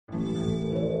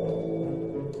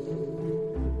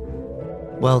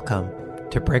Welcome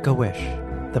to Break a Wish,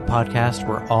 the podcast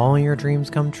where all your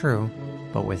dreams come true,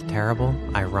 but with terrible,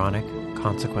 ironic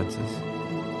consequences.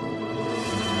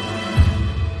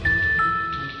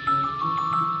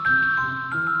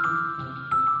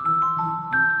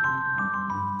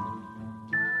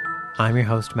 I'm your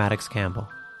host, Maddox Campbell.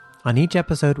 On each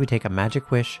episode, we take a magic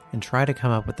wish and try to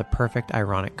come up with the perfect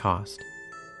ironic cost.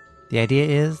 The idea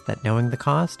is that knowing the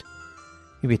cost,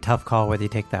 it'd be a tough call whether you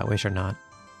take that wish or not.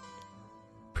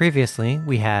 Previously,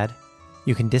 we had,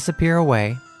 you can disappear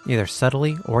away, either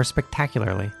subtly or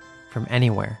spectacularly, from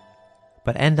anywhere,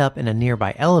 but end up in a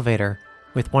nearby elevator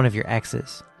with one of your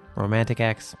exes, romantic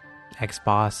ex,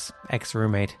 ex-boss,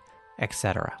 ex-roommate,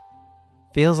 etc.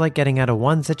 Feels like getting out of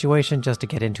one situation just to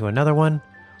get into another one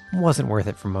wasn't worth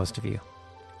it for most of you.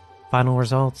 Final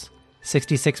results,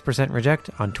 66%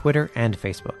 reject on Twitter and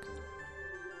Facebook.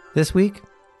 This week,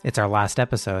 it's our last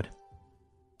episode.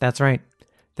 That's right.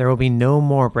 There will be no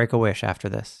more Break-A-Wish after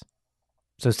this.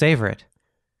 So savor it.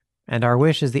 And our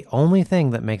wish is the only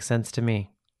thing that makes sense to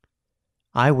me.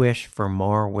 I wish for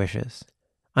more wishes.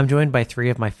 I'm joined by three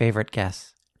of my favorite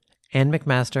guests, Anne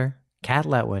McMaster, Kat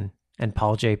Letwin, and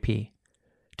Paul J.P.,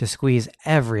 to squeeze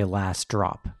every last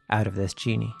drop out of this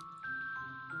genie.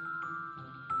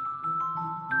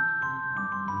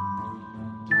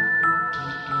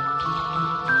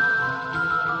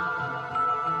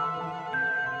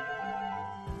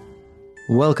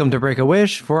 Welcome to Break a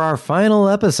Wish for our final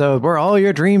episode where all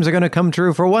your dreams are going to come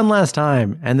true for one last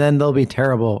time, and then there'll be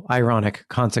terrible, ironic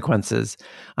consequences.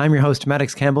 I'm your host,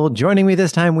 Maddox Campbell. Joining me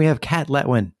this time, we have Kat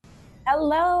Letwin.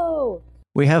 Hello.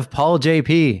 We have Paul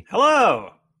J.P.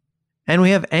 Hello. And we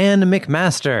have Anne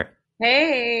McMaster.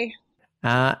 Hey.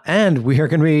 And we are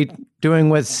going to be doing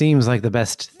what seems like the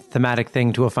best thematic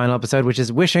thing to a final episode, which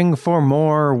is wishing for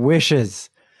more wishes.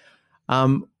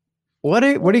 What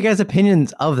are you guys'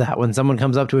 opinions of that when someone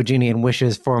comes up to a genie and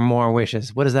wishes for more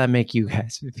wishes? What does that make you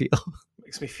guys feel?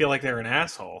 Makes me feel like they're an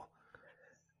asshole.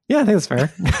 Yeah, I think that's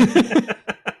fair.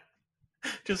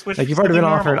 Just wish like you've already been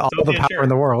offered all the power in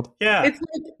the world. Yeah. It's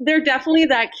like they're definitely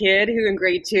that kid who in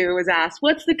grade 2 was asked,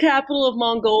 "What's the capital of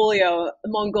Mongolia?"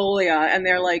 And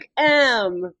they're like,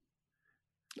 M.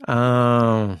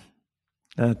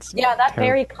 That's that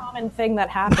very common thing that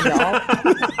happened, y'all.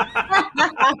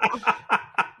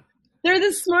 They're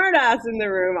the smart ass in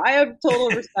the room. I have total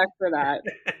respect for that.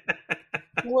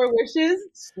 More wishes?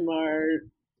 Smart.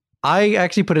 I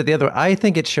actually put it the other way. I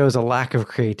think it shows a lack of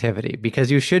creativity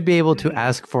because you should be able to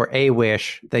ask for a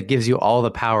wish that gives you all the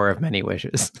power of many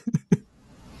wishes.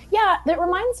 Yeah, that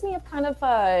reminds me of kind of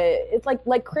it's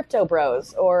like crypto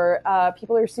bros or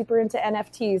people who are super into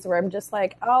NFTs, where I'm just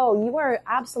like, oh, you are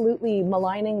absolutely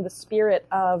maligning the spirit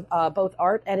of both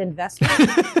art and investment.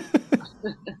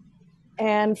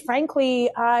 And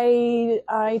frankly,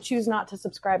 I choose not to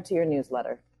subscribe to your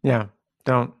newsletter. Yeah,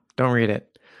 don't read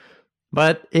it.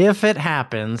 But if it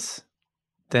happens,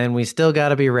 then we still got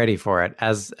to be ready for it.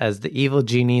 As the evil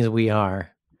genies we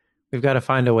are, we've got to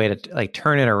find a way to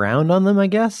turn it around on them, I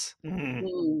guess.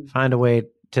 Mm. Find a way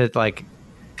to like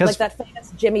that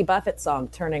famous Jimmy Buffett song,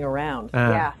 "Turning Around."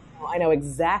 Yeah, I know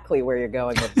exactly where you're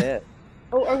going with this.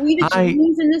 Oh, are we the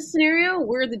Jimmies in this scenario?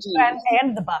 We're the Jimmies.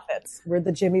 And the Buffets. We're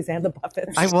the Jimmies and the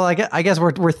Buffets. I guess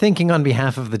we're thinking on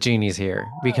behalf of the genies here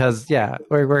because,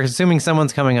 we're assuming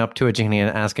someone's coming up to a genie and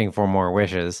asking for more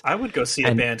wishes. I would go see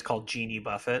a band called Genie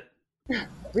Buffett.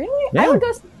 Really? Yeah. I would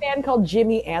go see a band called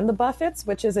Jimmy and the Buffets,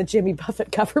 which is a Jimmy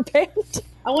Buffett cover band.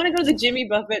 I want to go to the Jimmy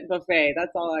Buffett buffet.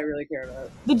 That's all I really care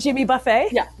about. The Jimmy Buffet?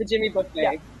 Yeah, the Jimmy buffet.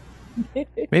 Yeah.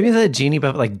 Maybe it's a genie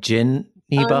Buffett, like gin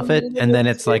Buffett, and then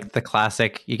it's like the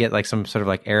classic, you get like some sort of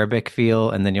like Arabic feel,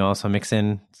 and then you also mix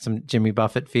in some Jimmy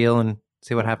Buffett feel and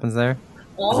see what happens there.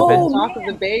 Oh, top of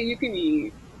the bay you can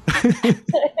eat.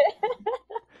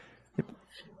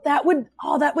 That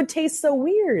would taste so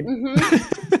weird.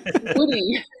 Mm-hmm.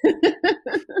 Woody.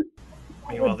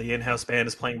 Meanwhile, the in-house band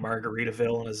is playing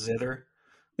Margaritaville and a zither.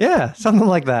 Yeah, something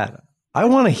like that. I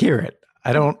want to hear it.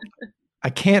 I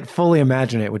can't fully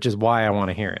imagine it, which is why I want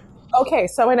to hear it. Okay,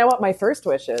 so I know what my first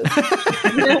wish is.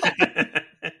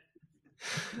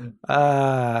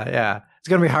 Yeah, it's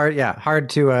gonna be hard. Yeah, hard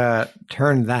to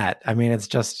turn that. I mean, it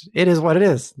is what it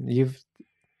is.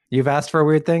 You've asked for a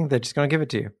weird thing; they're just gonna give it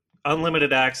to you.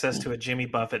 Unlimited access to a Jimmy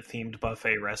Buffett themed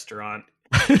buffet restaurant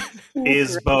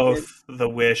is both the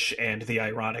wish and the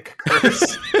ironic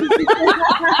curse.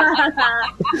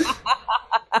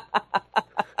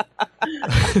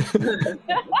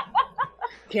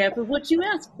 Careful what you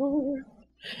ask for.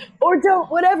 Or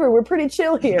don't, whatever. We're pretty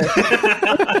chill here.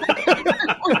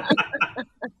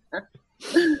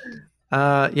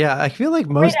 Yeah, I feel like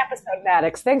most... Great episode,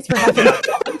 Maddox. Thanks for having us.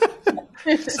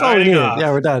 That's all we Signing need. off.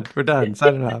 Yeah, we're done. We're done.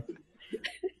 Signing off.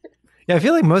 Yeah, I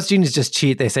feel like most genies just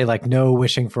cheat. They say like no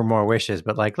wishing for more wishes,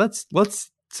 but like let's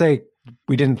say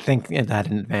we didn't think that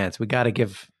in advance. We got to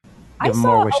give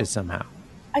more wishes somehow.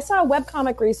 I saw a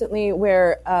webcomic recently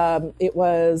where it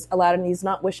was Aladdin. He's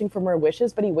not wishing for more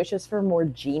wishes, but he wishes for more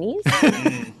genies.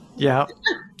 Yeah.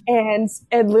 And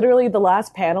literally the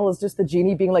last panel is just the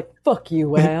genie being like, "Fuck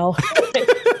you, Al."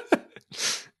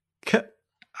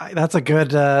 That's a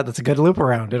good loop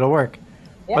around. It'll work.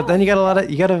 Yeah. But then you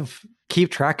got to keep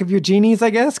track of your genies, I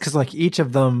guess, because like each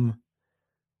of them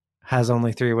has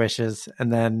only 3 wishes,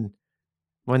 and then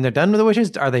when they're done with the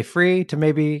wishes, are they free to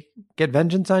maybe get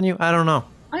vengeance on you? I don't know.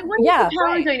 I wonder the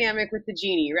power dynamic with the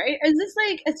genie, right? Is this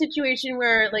like a situation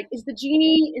where like is the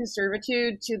genie in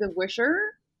servitude to the wisher?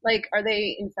 Like, are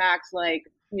they in fact like,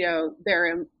 you know,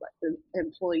 their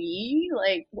employee?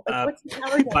 Like, what's the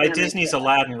power dynamic by Disney's there?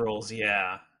 Aladdin rules?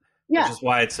 Yeah. Yeah. Which is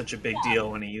why it's such a big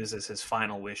deal when he uses his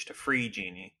final wish to free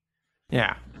Genie.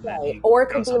 Yeah. Right. Or it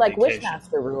could be like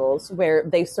Wishmaster rules, where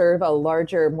they serve a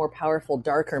larger, more powerful,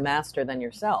 darker master than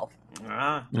yourself.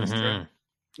 That's true.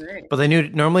 Right. But they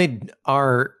normally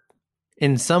are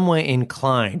in some way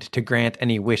inclined to grant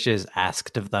any wishes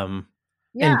asked of them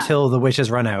until the wishes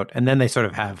run out. And then they sort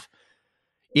of have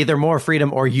either more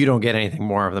freedom or you don't get anything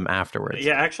more of them afterwards.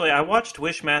 Yeah, actually, I watched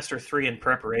Wishmaster 3 in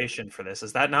preparation for this.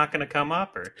 Is that not going to come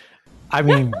up? Or I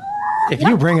mean, if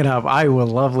you bring it up, I will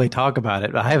lovely talk about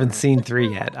it. I haven't seen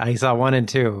 3 yet. I saw 1 and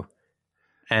 2.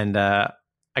 And I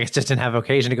guess just didn't have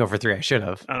occasion to go for 3. I should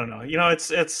have. I don't know. You know,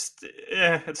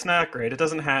 it's not great. It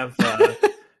doesn't have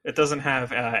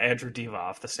Andrew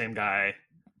Divoff, the same guy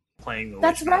playing the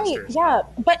That's right. Yeah,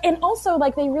 and also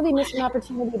like they really missed an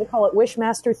opportunity to call it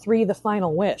Wishmaster 3: The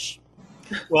Final Wish.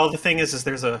 Well, the thing is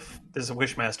there's a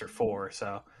Wishmaster 4,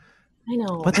 so I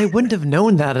know. But they wouldn't have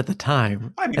known that at the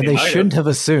time. I mean, and they shouldn't have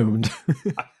assumed.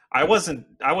 I wasn't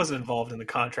involved in the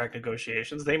contract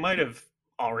negotiations. They might have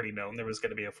already known there was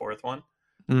going to be a 4th one.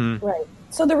 Right.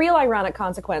 So the real ironic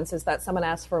consequence is that someone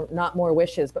asked for not more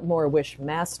wishes, but more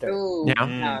Wishmaster. Ooh,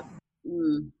 yeah.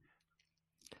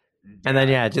 And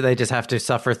then, they just have to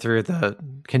suffer through the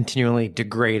continually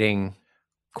degrading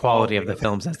quality of the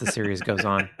films as the series goes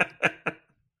on.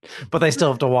 But they still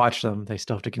have to watch them. They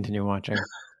still have to continue watching.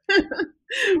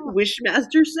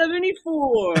 Wishmaster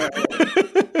 74.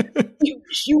 You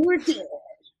wish you were dead.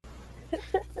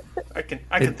 I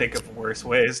can think of worse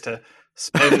ways to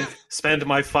spend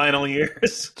my final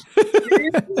years.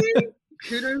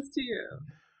 Kudos to you.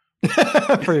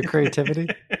 For your creativity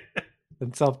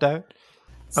and self-doubt.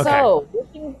 Okay. So,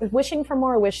 wishing for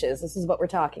more wishes. This is what we're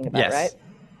talking about, right?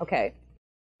 Okay.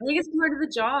 I think it's part of the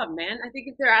job, man. I think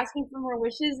if they're asking for more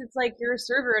wishes, it's like you're a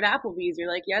server at Applebee's. You're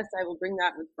like, yes, I will bring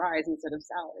that with fries instead of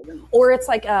salad. Or it's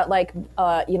like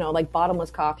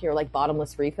bottomless coffee or like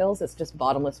bottomless refills. It's just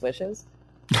bottomless wishes.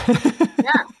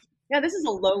 Yeah. This is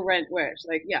a low rent wish.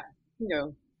 Like, yeah, you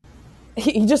know.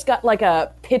 You just got like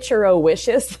a pitcher of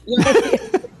wishes.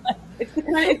 It's the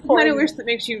kind of wish that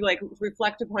makes you like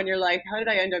reflect upon your life. How did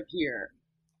I end up here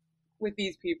with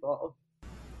these people?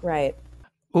 Right.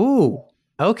 Ooh.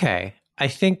 Okay. I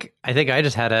think I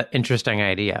just had an interesting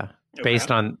idea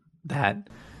based on that.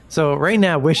 So right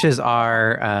now, wishes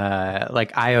are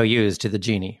like IOUs to the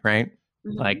genie, right?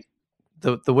 Mm-hmm. Like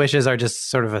the wishes are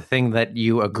just sort of a thing that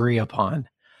you agree upon.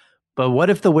 But what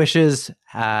if the wishes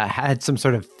had some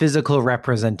sort of physical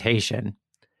representation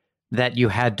that you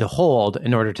had to hold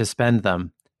in order to spend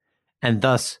them, and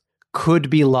thus could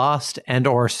be lost and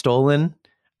or stolen?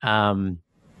 And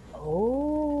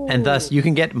thus you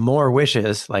can get more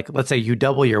wishes. Like, let's say you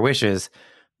double your wishes,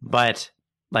 but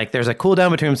like there's a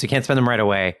cooldown between them, so you can't spend them right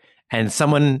away. And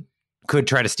someone could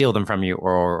try to steal them from you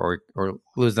or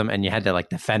lose them, and you had to like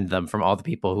defend them from all the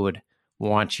people who would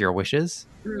want your wishes.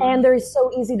 And they're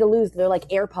so easy to lose. They're like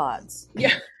AirPods.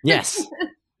 Yeah. Yes.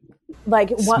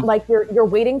 Like you're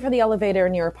waiting for the elevator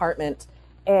in your apartment,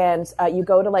 and you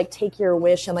go to like take your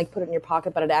wish and like put it in your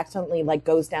pocket, but it accidentally like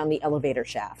goes down the elevator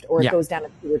shaft, or it goes down a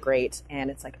sewer grate, and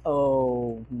it's like,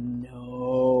 oh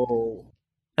no.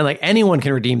 And like anyone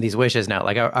can redeem these wishes now.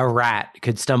 Like a rat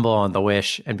could stumble on the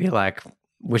wish and be like,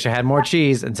 wish I had more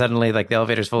cheese, and suddenly like the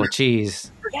elevator's full of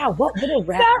cheese. Yeah, what would a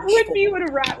rat That would be what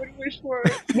a rat would wish for.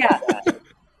 Yeah.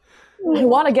 I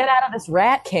want to get out of this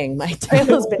rat king. My tail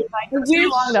has been tied too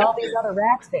long to all these other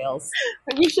rat tails.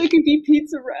 I wish I could be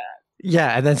Pizza Rat.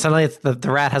 Yeah, and then suddenly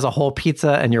the rat has a whole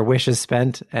pizza and your wish is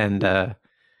spent and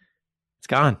it's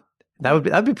gone.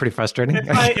 That'd be pretty frustrating.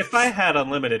 If I had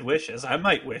unlimited wishes, I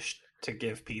might wish to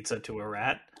give pizza to a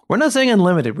rat. We're not saying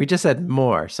unlimited. We just said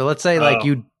more. So let's say like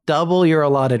you double your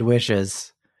allotted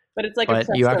wishes, but it's like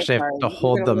you actually have to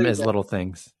hold them as little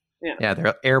things. Yeah,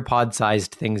 they're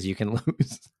AirPod-sized things you can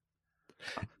lose,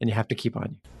 and you have to keep on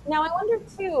you. Now, I wonder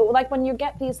too, like when you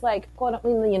get these like quote,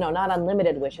 not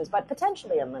unlimited wishes, but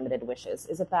potentially unlimited wishes,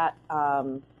 is it that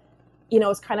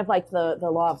it's kind of like the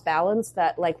law of balance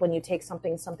that like when you take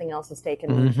something else is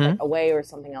taken like, away, or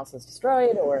something else is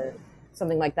destroyed, or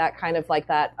something like that, kind of like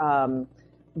that.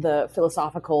 The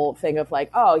philosophical thing of like,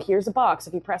 oh, here's a box.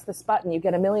 If you press this button, you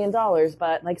get $1 million,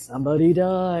 but like somebody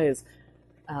dies.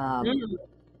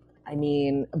 I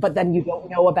mean, but then you don't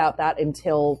know about that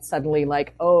until suddenly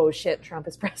like, oh shit, Trump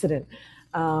is president.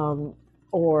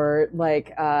 Or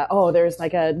like, there's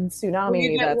like a tsunami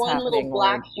you get that's one happening. little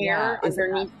black hair yeah,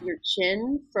 underneath your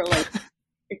chin for like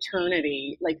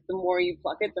eternity. Like the more you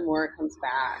pluck it, the more it comes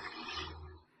back.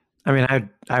 I mean,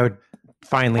 I would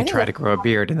finally try to grow a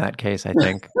beard in that case, I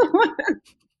think.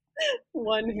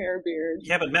 One hair beard.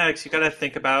 Yeah, but Max, you got to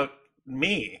think about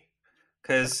me.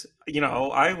 Because,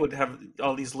 I would have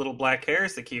all these little black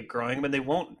hairs that keep growing, but they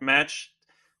won't match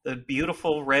the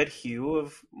beautiful red hue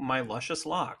of my luscious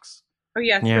locks. Oh,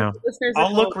 yes. Yeah. Listeners,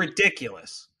 I'll look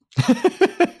ridiculous.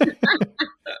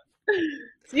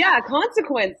 Yeah,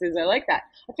 consequences. I like that.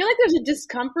 I feel like there's a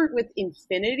discomfort with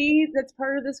infinity that's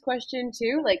part of this question,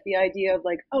 too. Like the idea of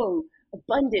like, oh,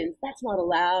 abundance, that's not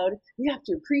allowed. You have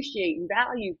to appreciate and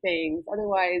value things.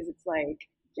 Otherwise, it's like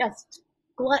just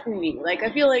gluttony. Like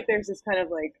I feel like there's this kind of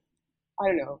like, I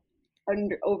don't know,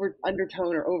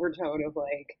 undertone or overtone of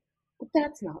like, but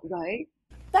that's not right.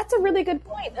 That's a really good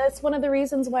point. That's one of the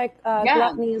reasons why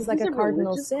gluttony is like a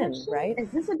cardinal sin, question? right? Is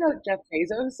this about Jeff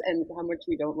Bezos and how much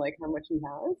we don't like how much he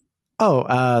has?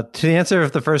 Oh, to the answer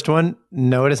of the first one,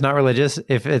 no, it is not religious.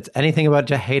 If it's anything about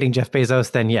hating Jeff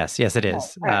Bezos, then yes, it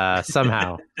is.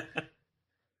 Somehow.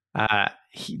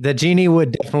 The genie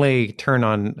would definitely turn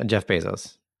on Jeff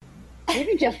Bezos.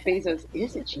 Maybe Jeff Bezos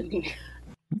is a genie.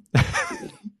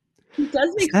 He does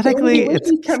make Aesthetically,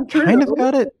 it's come true. kind of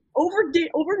got it.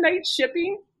 Overnight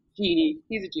shipping, genie.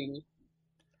 He's a genie.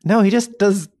 No, he just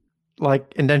does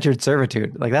like indentured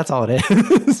servitude. Like that's all it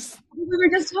is. We were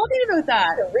just talking about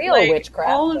that. The real witchcraft.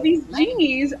 All of these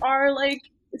genies are like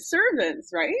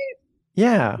servants, right?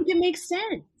 Yeah. It makes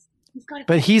sense.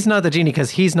 But he's not the genie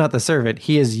because he's not the servant.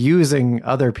 He is using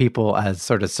other people as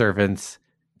sort of servants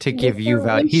to give you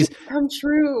value. He's come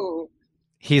true.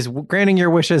 He's granting your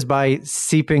wishes by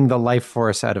seeping the life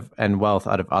force and wealth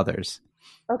out of others.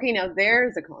 Okay, now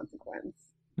there's a consequence.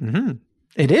 Mm-hmm.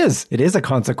 It is. It is a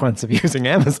consequence of using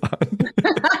Amazon.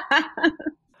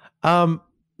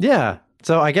 Yeah.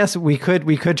 So I guess we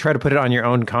could try to put it on your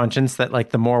own conscience that like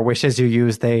the more wishes you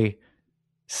use, they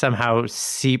somehow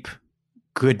seep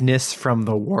goodness from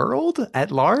the world at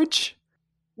large.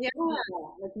 Yeah,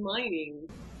 like mining.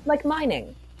 Like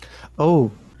mining.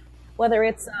 Oh. Whether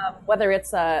it's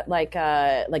like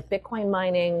Bitcoin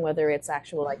mining, whether it's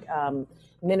actual like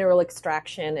mineral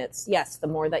extraction, it's the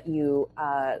more that you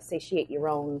satiate your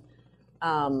own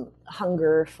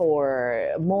hunger for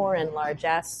more and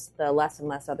largesse, the less and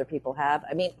less other people have.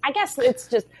 I mean, I guess it's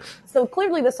just so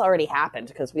clearly this already happened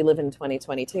because we live in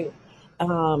 2022.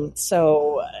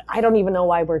 So I don't even know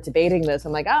why we're debating this.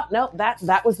 I'm like, oh no,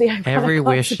 that was the every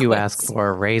wish you ask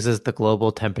for raises the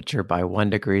global temperature by 1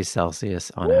 degree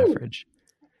Celsius on average.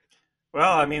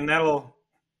 Well, I mean that'll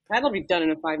be done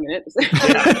in 5 minutes.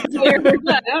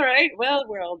 All right. Well,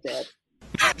 we're all dead.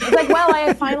 It's like, well,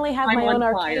 I finally have my own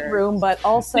arcade room, but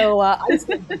also I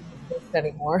don't exist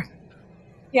anymore.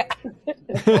 Yeah,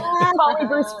 calling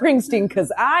Bruce Springsteen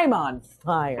because I'm on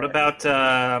fire. What about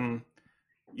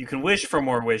you can wish for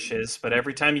more wishes, but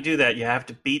every time you do that, you have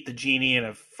to beat the genie in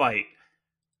a fight.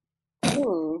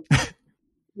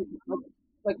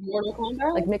 Like Mortal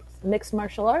Kombat? Like mixed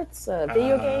martial arts,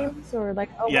 video games, or like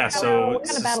what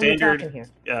kind of battle standard here?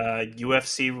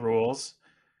 UFC rules.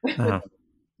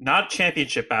 Not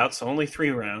championship bouts, only 3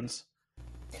 rounds.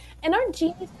 And aren't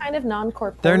genies kind of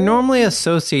non-corporeal? They're normally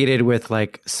associated with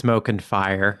like smoke and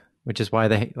fire, which is why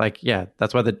they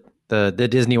that's why the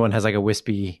Disney one has like a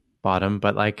wispy bottom,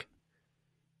 but like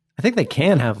I think they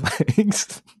can have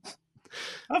legs.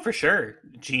 Oh, for sure.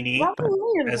 Genie,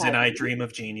 as in I Dream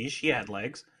of Jeannie, she had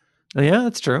legs. Oh, yeah,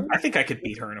 that's true. I think I could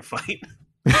beat her in a fight.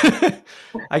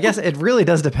 I guess it really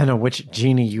does depend on which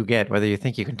genie you get, whether you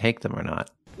think you can take them or not.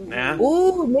 Nah.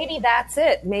 Ooh, maybe that's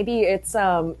it. Maybe it's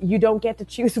you don't get to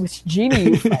choose which genie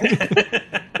you fight.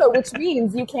 So, which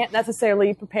means you can't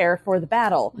necessarily prepare for the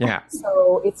battle. Yeah.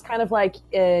 So it's kind of like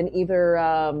in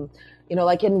either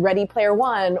like in Ready Player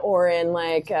One or in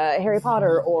like Harry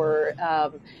Potter or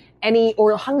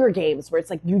or Hunger Games, where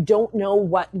it's like you don't know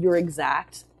what your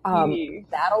exact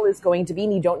battle is going to be,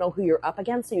 and you don't know who you're up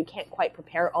against, so you can't quite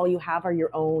prepare. All you have are your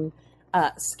own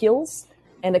skills.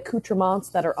 and accoutrements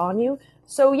that are on you.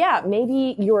 So yeah,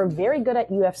 maybe you're very good at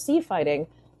UFC fighting,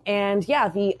 and yeah,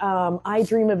 the I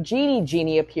Dream of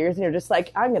Genie appears, and you're just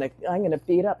like, I'm gonna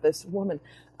beat up this woman,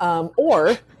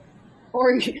 or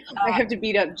I have to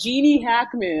beat up Genie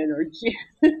Hackman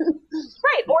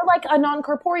right, or like a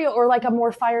non-corporeal, or like a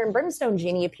more fire and brimstone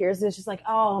genie appears, and it's just like,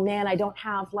 oh man, I don't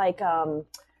have like I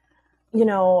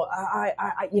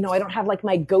don't have like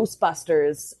my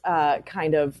Ghostbusters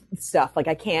kind of stuff. Like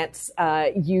I can't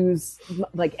use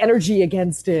like energy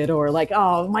against it, or like,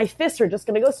 oh, my fists are just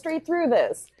going to go straight through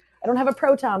this. I don't have a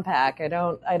proton pack. I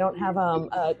don't have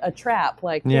a trap.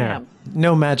 Like, damn.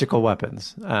 No magical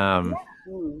weapons.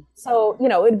 So,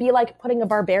 it'd be like putting a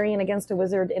barbarian against a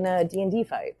wizard in a D&D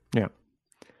fight. Yeah.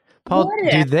 Paul,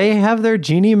 do they have their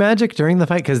genie magic during the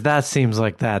fight? Because that seems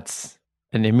like that's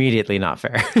immediately not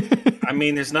fair. I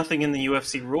mean, there's nothing in the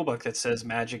UFC rulebook that says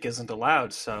magic isn't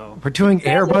allowed, so... We're doing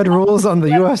Air Bud rules on the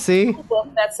UFC?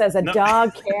 That says a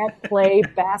dog can't play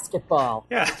basketball.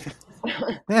 Yeah.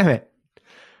 Damn it.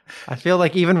 I feel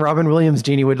like even Robin Williams'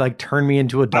 genie would like turn me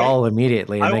into a doll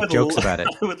immediately and make jokes about it.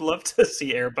 I would love to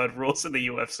see Air Bud rules in the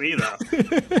UFC, though.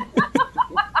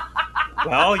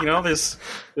 Well, there's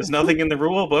nothing in the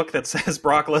rule book that says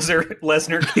Brock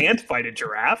Lesnar can't fight a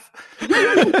giraffe.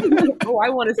 Oh, I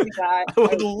want to see that. I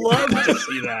would love to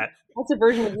see that. That's a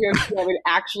version of UFC I would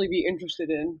actually be interested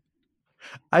in.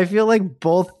 I feel like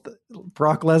both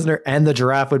Brock Lesnar and the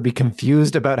giraffe would be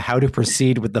confused about how to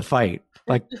proceed with the fight.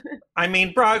 Like, I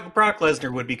mean, Brock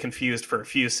Lesnar would be confused for a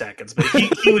few seconds, but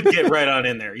he would get right on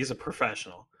in there. He's a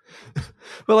professional.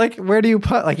 Well, like, where do you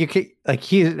put? Like,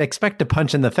 he'd expect to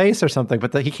punch in the face or something,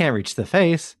 but he can't reach the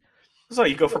face. So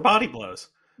you go for body blows.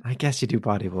 I guess you do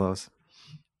body blows.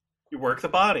 You work the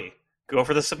body. Go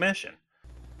for the submission.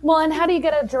 Well, and how do you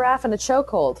get a giraffe in a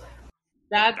chokehold?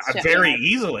 That's very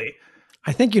easily.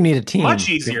 I think you need a team. Much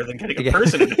easier than getting a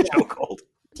person in a chokehold.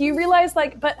 Do you realize,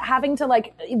 but having to,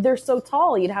 they're so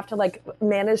tall, you'd have to,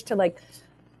 manage to,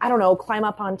 I don't know, climb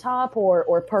up on top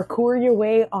or parkour your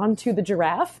way onto the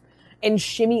giraffe and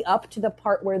shimmy up to the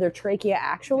part where their trachea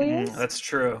actually is? That's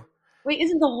true. Wait,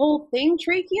 isn't the whole thing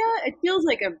trachea? It feels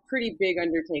like a pretty big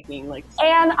undertaking.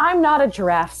 And I'm not a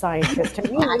giraffe scientist, and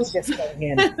you need this going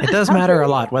in. It does matter a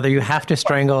lot whether you have to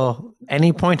strangle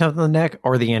any point of the neck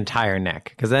or the entire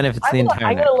neck. Because then if it's the entire neck...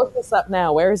 I'm going to look this up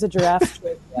now. Where is a giraffe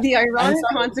trachea? The ironic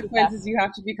consequence is you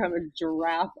have to become a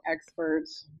giraffe expert.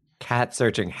 Cat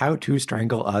searching how to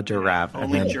strangle a giraffe.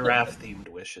 Only giraffe-themed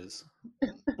wishes.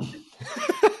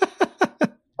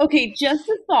 Okay, just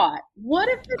a thought. What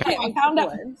if the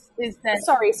consequence is that...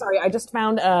 Sorry. I just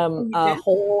found a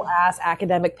whole-ass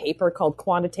academic paper called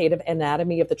Quantitative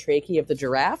Anatomy of the Trachea of the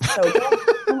Giraffe. So,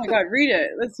 oh my god, read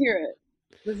it. Let's hear it.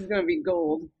 This is going to be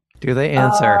gold. Do they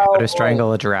answer how to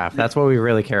strangle a giraffe? That's what we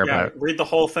really care about. Read the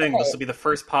whole thing. Okay. This will be the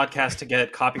first podcast to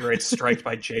get copyright striked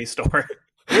by JSTOR.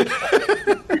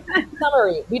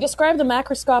 Summary. We describe the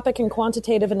macroscopic and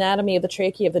quantitative anatomy of the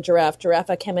trachea of the giraffe,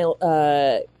 Giraffa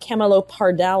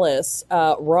camelopardalis.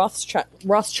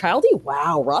 Rothschildi?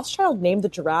 Wow, Rothschild named the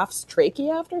giraffe's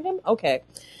trachea after him? Okay.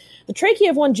 The trachea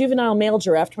of one juvenile male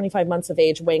giraffe, 25 months of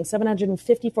age, weighing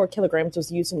 754 kilograms,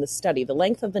 was used in the study. The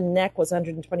length of the neck was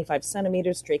 125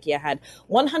 centimeters. Trachea had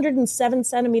 107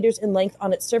 centimeters in length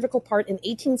on its cervical part and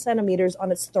 18 centimeters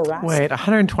on its thoracic. Wait,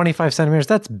 125 centimeters?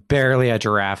 That's barely a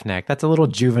giraffe neck. That's a little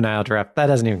juvenile giraffe. That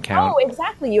doesn't even count. Oh,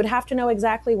 exactly. You'd have to know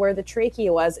exactly where the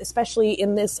trachea was, especially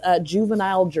in this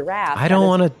juvenile giraffe. I don't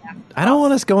want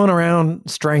us going around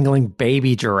strangling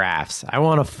baby giraffes. I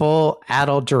want a full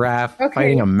adult giraffe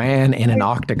fighting a man in an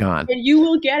octagon. And you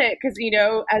will get it because,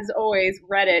 as always,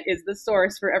 Reddit is the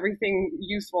source for everything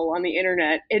useful on the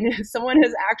internet. And someone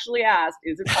has actually asked,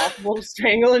 is it possible to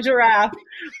strangle a giraffe?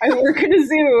 I work in a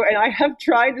zoo and I have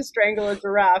tried to strangle a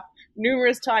giraffe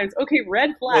numerous times. Okay,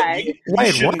 red flag.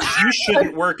 You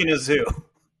shouldn't work in a zoo.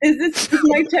 Is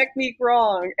my technique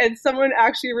wrong? And someone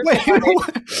actually responded.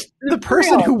 The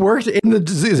person who worked in the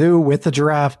zoo with the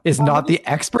giraffe is not the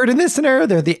expert in this scenario.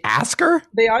 They're the asker.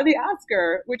 They are the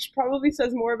asker, which probably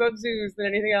says more about zoos than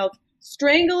anything else.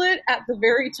 Strangle it at the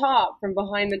very top from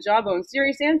behind the jawbone.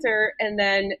 Serious answer. And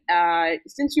then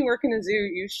since you work in a zoo,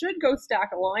 you should go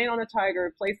stack a lion on a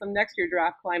tiger, place them next to your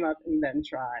giraffe, climb up, and then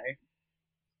try.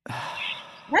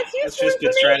 That's useful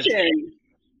information.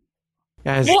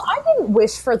 Guys, well, I didn't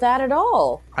wish for that at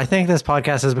all. I think this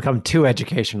podcast has become too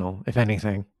educational, if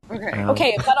anything. Okay.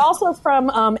 Okay, but also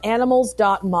from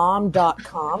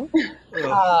animals.mom.com.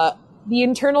 The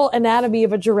internal anatomy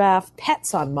of a giraffe,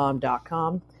 pets on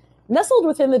mom.com. Nestled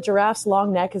within the giraffe's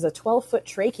long neck is a 12-foot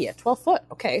trachea. 12 foot.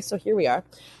 Okay, so here we are.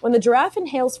 When the giraffe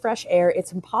inhales fresh air,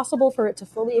 it's impossible for it to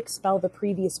fully expel the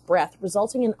previous breath,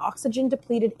 resulting in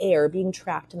oxygen-depleted air being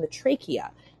trapped in the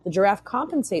trachea. The giraffe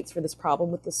compensates for this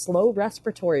problem with the slow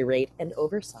respiratory rate and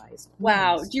oversized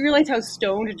Wow. lungs. Do you realize how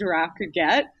stoned a giraffe could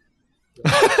get?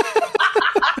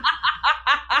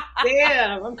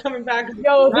 Damn, I'm coming back.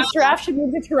 Yo, this giraffe should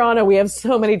move to Toronto. We have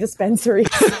so many dispensaries.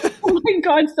 Oh my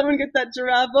god, someone get that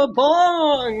giraffe a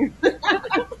bong!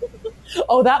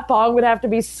 Oh, that bong would have to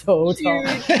be so tall.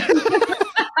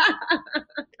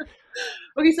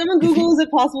 Okay, someone Google, is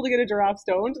it possible to get a giraffe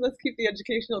stoned? Let's keep the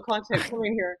educational content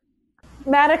coming here.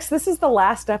 Maddox, this is the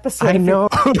last episode. I know.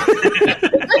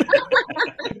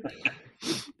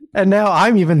 And now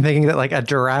I'm even thinking that like a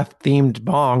giraffe-themed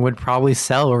bong would probably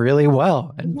sell really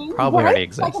well and probably Right? already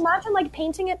exists. Like imagine like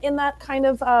painting it in that kind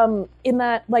of in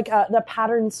that like the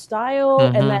pattern style, Mhm.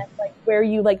 and then like where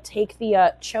you like take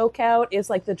the choke out is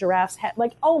like the giraffe's head.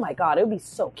 Like, oh my god, it would be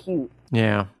so cute.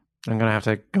 Yeah. I'm going to have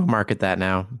to go market that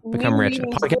now. Become We rich.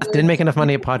 need Podcast to- didn't make enough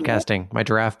money at podcasting. My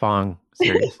giraffe bong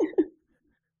series.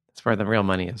 That's where the real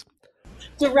money is.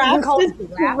 Giraffe call it system.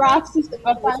 giraffe. Giraffe system.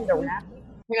 Giraffe.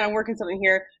 Hang on, I'm working something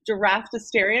here.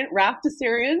 Giraffestarian. Rasta,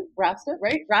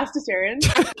 right? Rastastarian.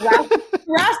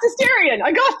 Rastastarian.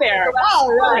 I got there.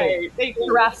 All right. Thank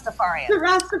you. Rastafarian.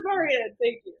 Rastafarian.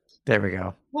 Thank you. There we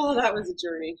go. Well, that was a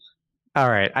journey. All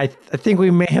right. I think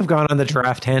we may have gone on the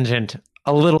giraffe tangent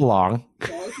a little long. Yeah,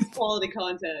 this is quality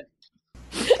content.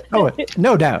 Oh,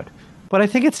 no doubt. But I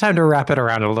think it's time to wrap it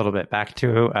around a little bit back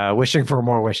to wishing for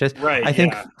more wishes. Right, I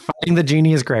think yeah. finding the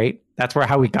genie is great. That's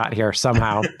how we got here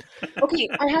somehow. Okay,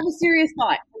 I have a serious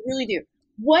thought. I really do.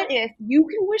 What if you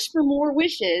can wish for more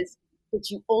wishes, but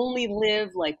you only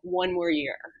live like one more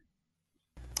year?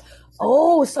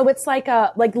 Oh, so it's like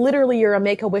literally you're a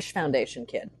Make-A-Wish Foundation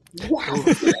kid. Wow.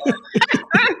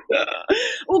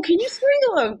 Oh, can you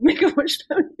strangle a Make-A-Wish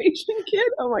Foundation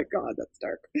kid? Oh my god, that's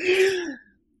dark.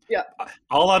 Yeah.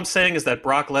 All I'm saying is that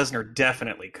Brock Lesnar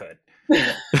definitely could.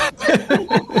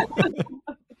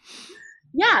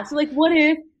 Yeah, so like what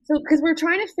if, so because we're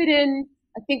trying to fit in,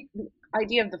 I think, the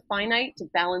idea of the finite to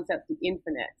balance out the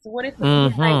infinite. So what if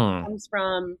the finite comes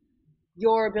from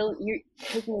your ability, you're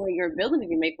taking away your ability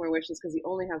to make more wishes because you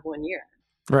only have 1 year?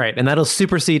 Right. And that'll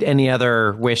supersede any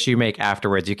other wish you make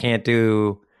afterwards. You can't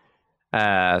do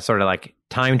sort of like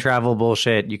time travel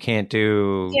bullshit. You can't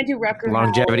do You can't do record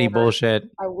longevity hell or bullshit.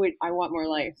 I want more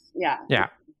life. Yeah. Yeah.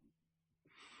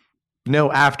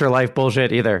 No afterlife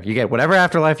bullshit either. You get whatever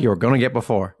afterlife you were going to get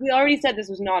before. We already said this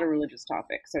was not a religious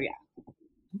topic, so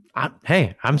yeah.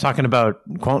 Hey, I'm talking about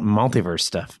quantum multiverse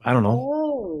stuff. I don't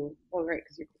know. Oh, right,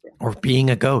 because you're. Or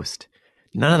being a ghost.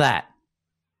 None of that.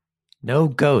 No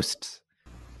ghosts.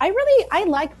 I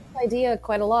like this idea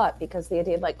quite a lot, because the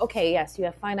idea of like, okay, yes, you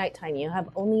have finite time. You have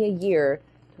only a year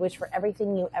to wish for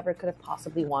everything you ever could have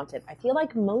possibly wanted. I feel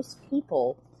like most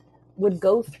people would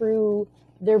go through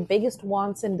their biggest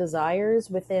wants and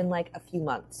desires within like a few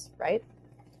months, right?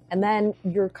 And then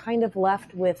you're kind of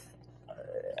left with,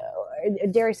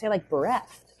 dare I say, like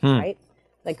bereft, right?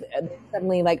 Like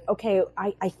suddenly like, okay,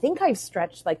 I think I've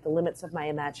stretched like the limits of my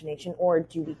imagination, or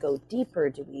do we go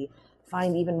deeper? Do we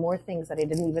find even more things that I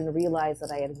didn't even realize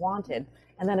that I had wanted?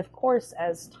 And then of course,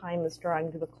 as time is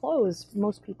drawing to the close,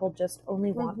 most people just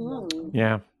only want one.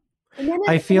 Yeah.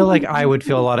 I feel like I would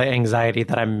feel a lot of anxiety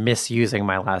that I'm misusing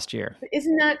my last year. But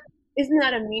isn't that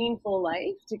a meaningful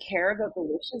life, to care about the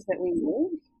wishes that we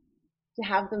make, to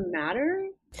have them matter?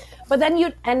 But then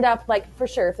you'd end up like, for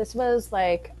sure, if this was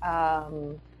like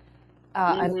an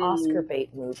Oscar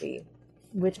bait movie,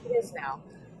 which it is now,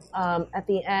 at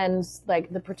the end,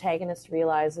 like the protagonist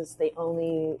realizes they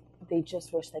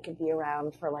just wish they could be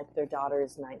around for like their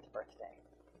daughter's 9th birthday,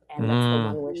 and that's the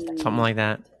one wish that Something like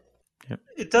that.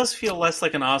 It does feel less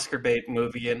like an Oscar bait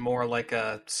movie and more like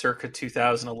a circa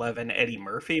 2011 Eddie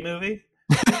Murphy movie.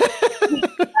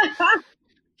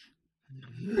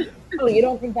 Oh, you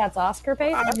don't think that's Oscar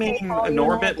bait? I mean, Paul, An you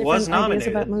and I Orbit have was different ideas nominated.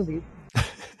 about movies.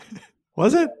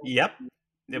 Was it? Yep.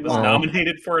 It was Wow.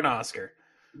 nominated for an Oscar.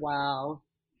 Wow.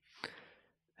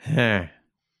 Yeah.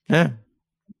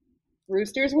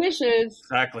 Rooster's wishes.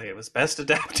 Exactly. It was best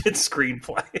adapted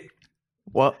screenplay.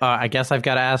 Well, I guess I've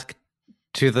got to ask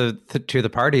to the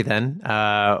party then.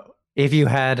 If you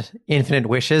had infinite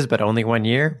wishes but only 1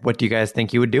 year, what do you guys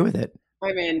think you would do with it?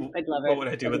 I mean, I'd love it. What would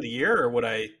I do with the year, or would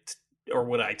I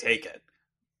take it?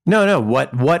 No.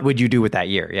 What would you do with that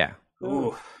year? Yeah.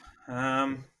 Ooh.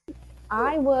 I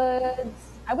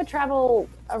would travel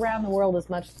around the world as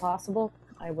much as possible.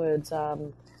 I would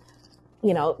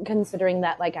considering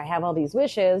that like I have all these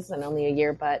wishes and only a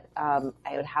year, but I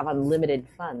would have unlimited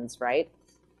funds, right?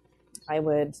 I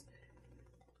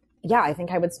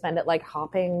think I would spend it like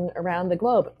hopping around the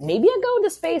globe. Maybe I'd go into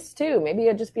space too. Maybe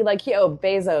I'd just be like, yo,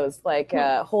 Bezos, like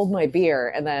hold my beer,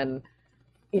 and then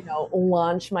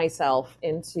launch myself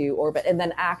into orbit, and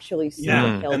then actually see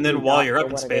the hill. And then while you're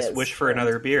up in space, wish for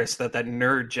another beer so that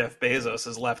nerd Jeff Bezos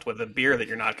is left with a beer that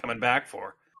you're not coming back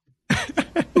for.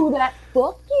 Ooh, that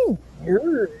fucking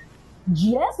nerd.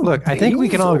 Jeff Look, I think we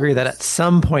can all agree that at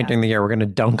some point during the year we're going to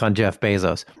dunk on Jeff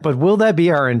Bezos. But will that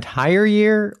be our entire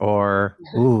year? Or,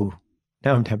 ooh,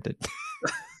 now I'm tempted.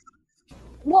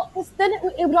 Well, 'cause then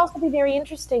it would also be very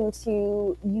interesting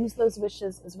to use those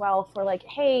wishes as well for like,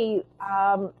 hey,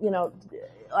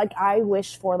 like I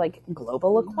wish for like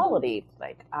global equality.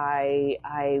 Like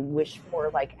I wish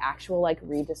for like actual like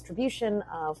redistribution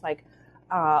of like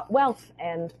wealth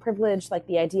and privilege. Like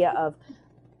the idea of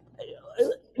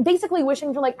basically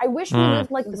wishing for like, I wish we lived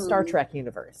like the Star Trek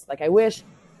universe. Like I wish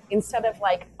instead of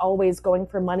like always going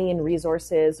for money and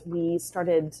resources, we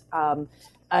started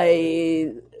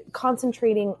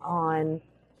concentrating on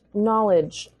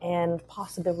knowledge and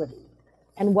possibility.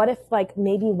 And what if like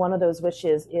maybe one of those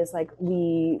wishes is like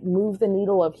we move the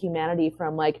needle of humanity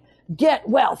from like get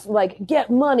wealth, like get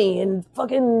money and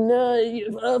fucking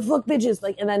fuck bitches,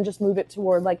 like, and then just move it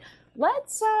toward like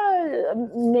let's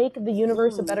make the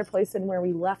universe a better place than where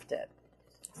we left it.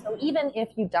 So even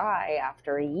if you die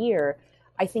after a year,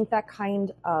 I think that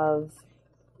kind of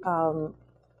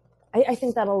I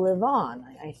think that'll live on.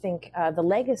 I think the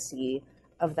legacy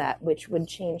of that, which would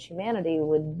change humanity,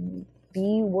 would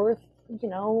be worth,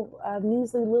 a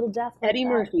measly little death. Like Eddie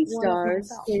Murphy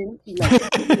stars in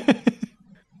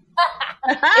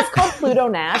It's called Pluto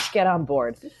Nash. Get on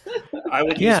board. I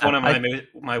would use one of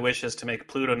my wishes to make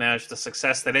Pluto Nash the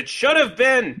success that it should have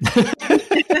been.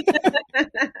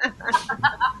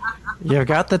 You've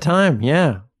got the time,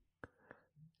 yeah.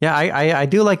 Yeah, I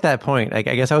do like that point. I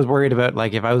guess I was worried about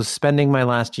like if I was spending my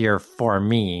last year for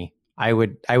me, I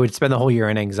would spend the whole year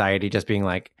in anxiety, just being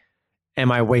like,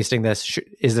 "Am I wasting this?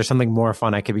 Is there something more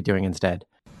fun I could be doing instead?"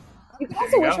 You can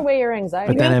also wish away your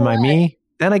anxiety. But then, am I me?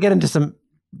 Then I get into some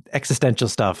existential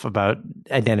stuff about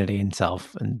identity and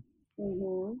self. And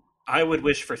I would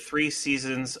wish for 3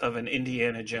 seasons of an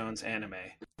Indiana Jones anime.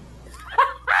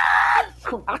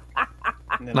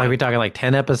 Like, are we talking like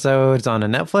 10 episodes on a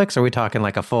Netflix? Or are we talking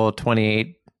like a full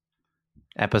 28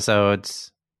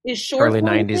 episodes, early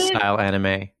 90s style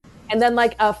anime? And then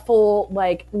like a full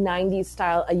like 90s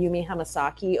style Ayumi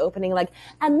Hamasaki opening, like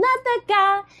another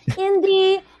guy in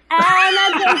the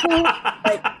anime.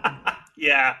 Like,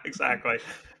 yeah, exactly.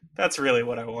 That's really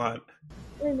what I want.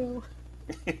 I know.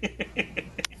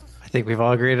 I think we've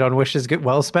all agreed on wishes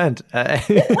well spent.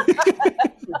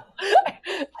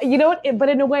 You know what? But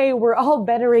in a way, we're all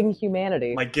bettering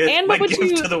humanity. My gift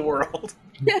to the world.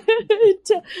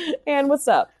 And what's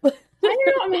up? I don't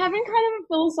know. I'm having kind of a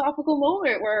philosophical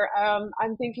moment where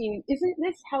I'm thinking, isn't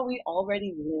this how we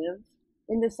already live?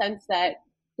 In the sense that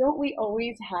don't we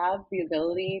always have the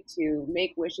ability to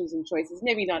make wishes and choices?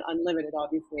 Maybe not unlimited,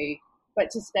 obviously,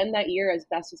 but to spend that year as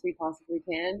best as we possibly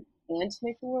can and to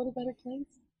make the world a better place?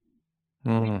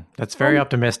 That's very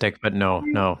optimistic, but no,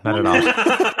 not at all.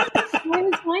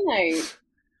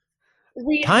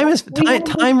 Time is finite.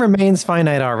 Time remains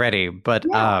finite already, but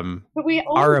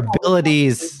our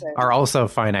abilities are also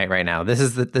finite right now. This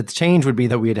is the change would be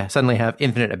that we'd suddenly have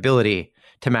infinite ability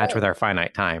to match with our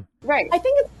finite time. Right. I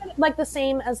think it's like the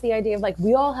same as the idea of like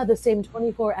we all have the same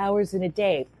 24 hours in a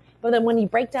day. But then when you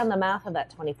break down the math of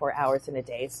that 24 hours in a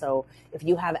day, so if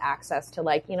you have access to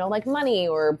like, like money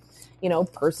or,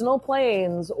 personal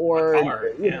planes or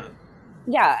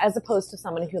as opposed to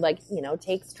someone who like,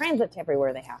 takes transit to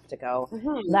everywhere they have to go,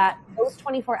 that those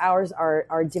 24 hours are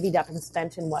divvied up and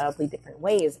spent in wildly different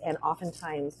ways. And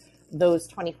oftentimes those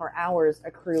 24 hours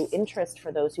accrue interest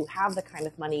for those who have the kind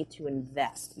of money to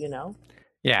invest,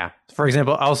 Yeah. For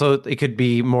example, also, it could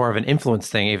be more of an influence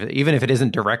thing. Even if it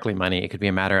isn't directly money, it could be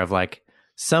a matter of like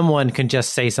someone can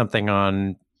just say something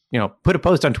on, put a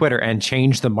post on Twitter and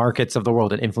change the markets of the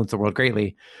world and influence the world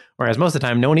greatly. Whereas most of the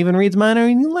time, no one even reads mine or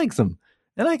even likes them.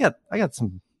 And I got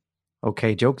some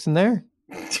okay jokes in there.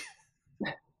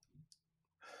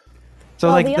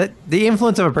 So the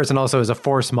influence of a person also is a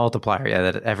force multiplier.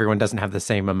 Yeah, that everyone doesn't have the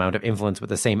same amount of influence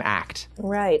with the same act.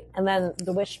 Right. And then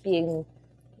the wish being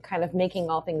kind of making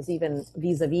all things even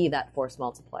vis-a-vis that force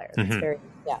multiplier. It's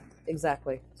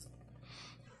exactly.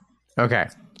 Okay.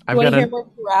 You want to hear more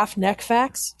giraffe neck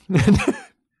facts?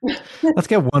 Let's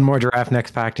get one more giraffe neck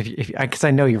fact, because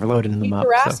I know you're loading them up.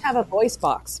 Giraffes have a voice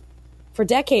box. For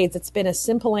decades, it's been a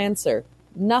simple answer.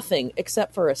 Nothing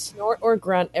except for a snort or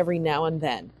grunt every now and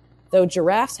then. Though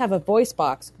giraffes have a voice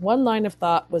box, one line of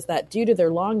thought was that due to their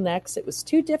long necks, it was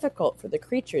too difficult for the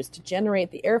creatures to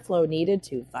generate the airflow needed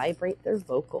to vibrate their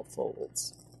vocal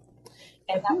folds.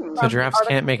 And that's So giraffes an article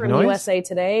can't make from noise? USA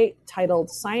Today titled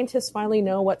 "Scientists Finally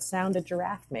Know What Sound a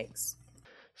Giraffe Makes." I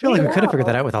feel like we could have figured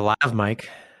that out with a lav mic.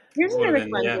 Here's Would've another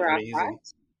been, fun yeah, giraffe pretty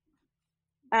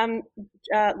easy.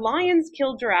 fact. Lions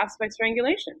kill giraffes by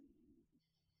strangulation.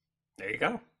 There you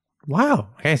go. Wow.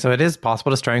 Okay, so it is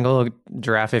possible to strangle a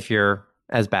giraffe if you're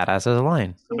as badass as a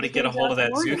lion. Somebody get a hold of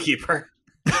that zookeeper.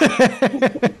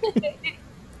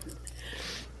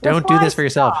 Don't do this for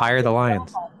yourself. Hire the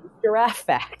lions. Giraffe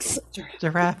facts.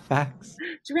 Giraffe facts.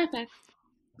 Giraffe fact.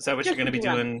 Is that what you're going to be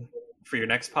doing for your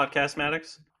next podcast,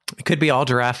 Maddox? It could be all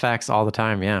giraffe facts all the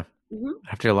time, yeah. Mhm. I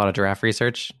have to do a lot of giraffe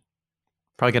research.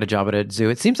 Probably get a job at a zoo.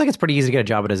 It seems like it's pretty easy to get a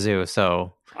job at a zoo,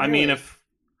 so... I mean, if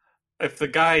the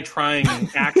guy trying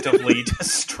actively to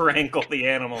strangle the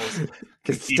animals can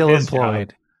It's keep still his job.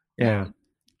 employed. Yeah.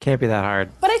 Can't be that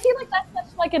hard. But I feel like that's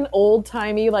such like an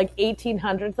old-timey, like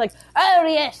 1800s, like, oh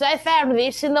yes, I found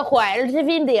this in the wilds of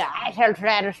India. I shall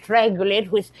try to strangle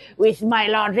it with my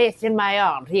largesse in my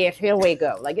arms. Yes, here we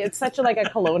go. Like, it's such a, like a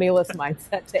colonialist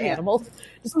mindset to animals.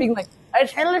 Just being like, I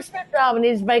shall respect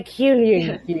dominance by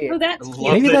killing you. Oh, that's I cute.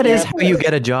 love Maybe that is yeah. how you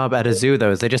get a job at a zoo,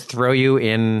 though, is they just throw you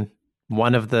in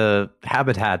one of the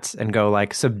habitats and go,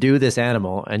 like, subdue this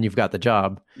animal, and you've got the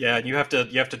job. Yeah, and you have to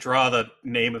draw the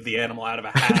name of the animal out of a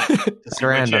hat to see which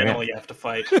Random, yeah. animal you have to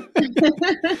fight.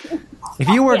 If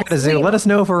you work at a zoo, let us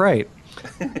know if we're right.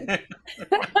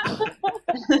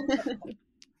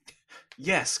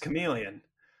 Yes, chameleon.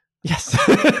 Yes.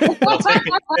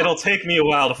 It'll take me a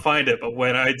while to find it, but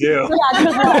when I do,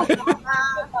 Yeah, good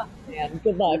luck. Man,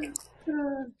 good luck.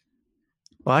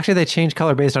 Well, actually, they change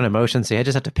color based on emotion, so you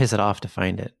just have to piss it off to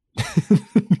find it.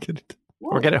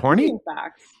 Or get it horny?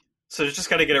 Facts. so you just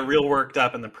got to get it real worked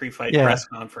up in the pre-fight Yeah. press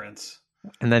conference.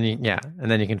 And then you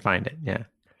can find it. Yeah.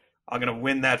 I'm gonna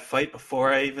win that fight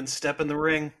before I even step in the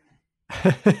ring.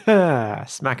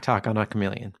 Smack talk on a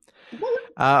chameleon.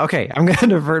 Okay, I'm going to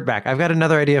divert back. I've got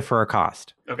another idea for a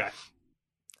cost. Okay.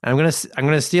 I'm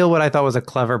gonna steal what I thought was a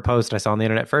clever post I saw on the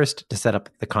internet first to set up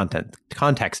the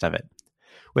context of it.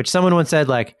 Which someone once said,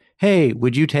 like, "Hey,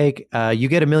 would you take? You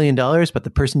get $1 million, but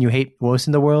the person you hate most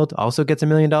in the world also gets $1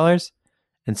 million."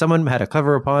 And someone had a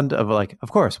clever respond of like,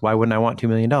 "Of course, why wouldn't I want $2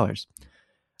 million?"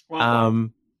 Well,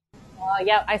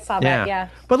 Yeah, I saw that. Yeah.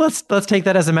 But let's take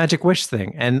that as a magic wish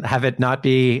thing and have it not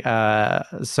be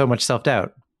so much self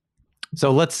doubt.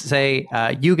 So let's say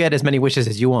you get as many wishes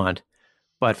as you want,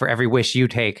 but for every wish you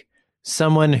take,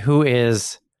 someone who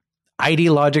is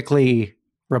ideologically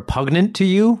repugnant to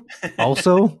you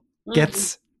also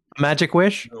gets a magic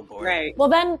wish. oh boy. Right. Well,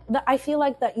 then I feel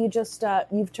like that you just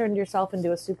you've turned yourself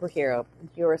into a superhero.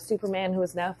 You're a Superman who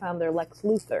has now found their Lex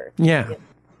Luthor. Yeah.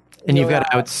 And you've You're,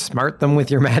 got to outsmart them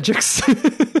with your magics.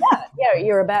 Yeah,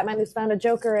 you're a Batman who's found a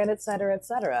Joker, and et cetera, et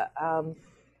cetera.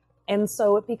 And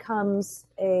so it becomes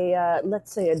a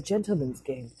let's say a gentleman's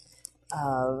game,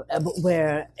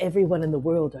 where everyone in the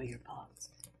world are your pawns.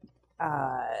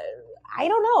 I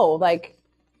don't know, like.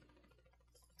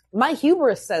 My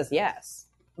hubris says yes.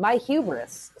 My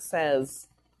hubris says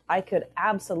I could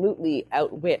absolutely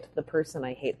outwit the person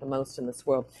I hate the most in this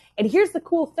world. And here's the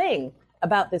cool thing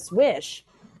about this wish.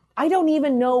 I don't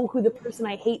even know who the person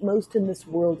I hate most in this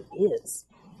world is.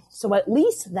 So at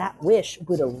least that wish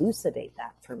would elucidate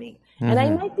that for me. And I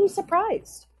might be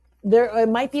surprised. It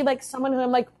might be like someone who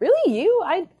I'm like, really, you?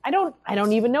 I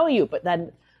don't even know you. But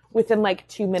then within like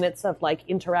 2 minutes of like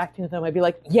interacting with them, I'd be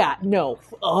like, yeah, no.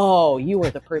 Oh, you are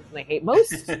the person I hate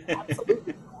most?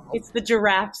 Absolutely. It's the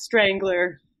giraffe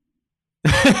strangler.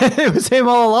 It was him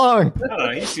all along. I don't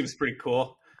know. He seems pretty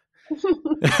cool.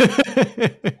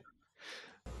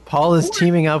 Paul is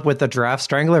teaming up with the Giraffe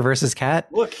Strangler versus Cat.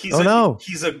 Look, he's no.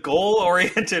 a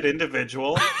goal-oriented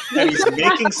individual, and he's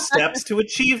making steps to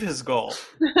achieve his goal.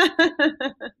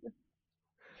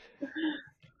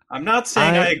 I'm not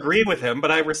saying I agree with him,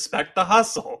 but I respect the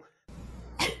hustle.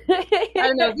 I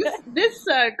don't know. This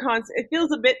concept, it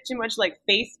feels a bit too much like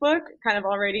Facebook kind of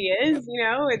already is, you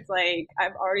know? It's like,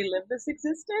 I've already lived this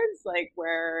existence, like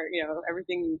where, you know,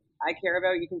 everything I care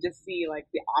about, you can just see like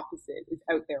the opposite is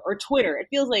out there. Or Twitter. It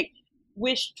feels like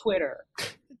Wish Twitter.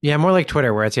 Yeah, more like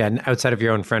Twitter, where it's, outside of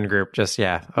your own friend group, just,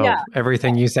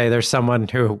 everything you say, there's someone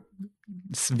who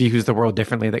views the world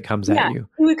differently that comes at you.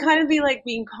 It would kind of be like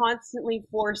being constantly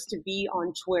forced to be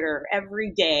on Twitter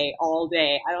every day, all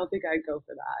day. I don't think I'd go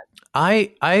for that.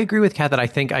 I agree with Kat that I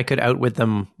think I could outwit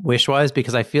them wish-wise,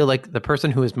 because I feel like the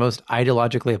person who is most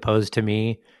ideologically opposed to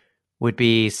me would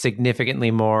be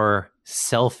significantly more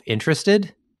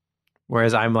self-interested.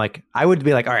 Whereas I would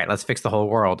be like, all right, let's fix the whole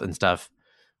world and stuff,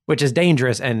 which is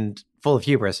dangerous and full of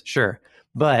hubris, sure.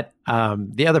 But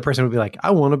the other person would be like,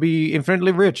 I want to be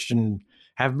infinitely rich and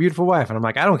have a beautiful wife. And I'm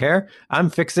like, I don't care. I'm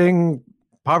fixing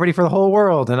poverty for the whole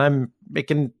world, and I'm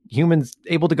making humans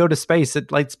able to go to space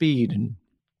at light speed and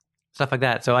stuff like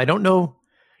that. So I don't know.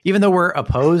 Even though we're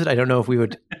opposed, I don't know if we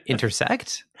would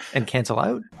intersect and cancel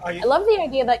out. I love the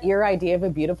idea that your idea of a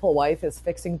beautiful wife is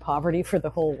fixing poverty for the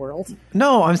whole world.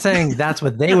 No, I'm saying that's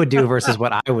what they would do versus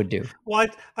what I would do. Well,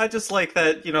 I just like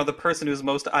that, the person who's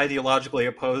most ideologically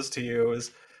opposed to you is,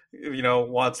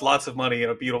 wants lots of money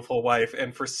and a beautiful wife.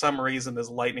 And for some reason, this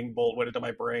lightning bolt went into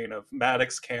my brain of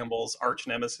Maddox Campbell's arch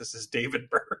nemesis is David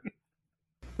Byrne.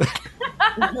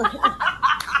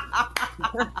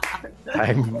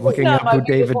 I'm looking up who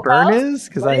David Byrne is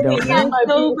because I don't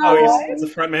know. He's the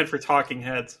front man for Talking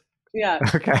Heads. Yeah.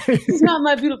 Okay. It's not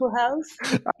my beautiful house.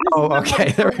 Oh,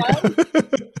 okay. There we go.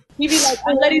 He'd be like,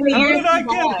 I'm letting the How years did I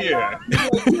go get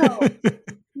by. here?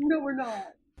 No, we're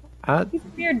not. He's a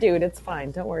weird dude. It's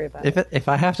fine. Don't worry about it. If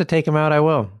I have to take him out, I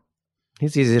will.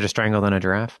 He's easier to strangle than a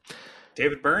giraffe.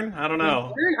 David Byrne? I don't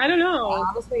know. I don't know.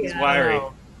 Honestly, He's wiry.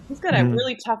 He's got a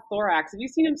really tough thorax. Have you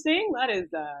seen him sing? That is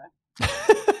a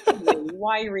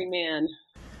wiry man.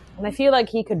 And I feel like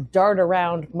he could dart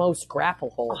around most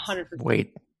grapple holds. 100%.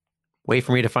 Wait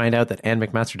for me to find out that Anne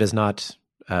McMaster does not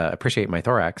appreciate my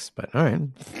thorax, but all right.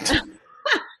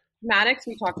 Maddox,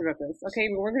 we talked about this. Okay,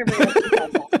 but we're going to bring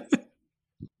it up to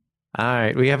All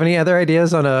right. We have any other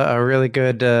ideas on a really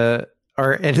good,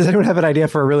 or does anyone have an idea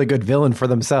for a really good villain for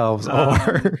themselves,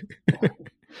 or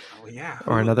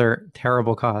or another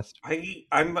terrible cost?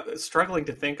 I'm struggling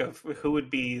to think of who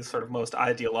would be sort of most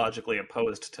ideologically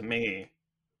opposed to me,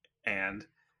 and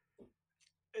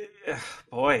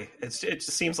boy, it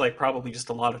just seems like probably just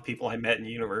a lot of people I met in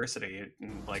university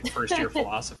in like first year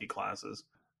philosophy classes.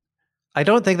 I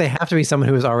don't think they have to be someone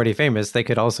who is already famous. They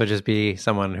could also just be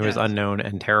someone who is unknown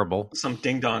and terrible. Some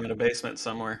ding dong in a basement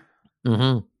somewhere.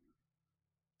 Mm-hmm.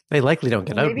 They likely don't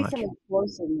get out maybe much. Maybe someone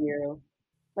closer to you.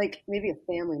 Like, maybe a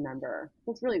family member.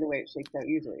 That's really the way it shakes out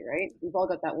usually, right? We've all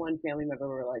got that one family member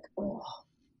where we're like, oh,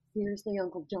 seriously,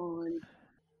 Uncle John?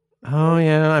 Oh,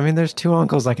 yeah. I mean, there's two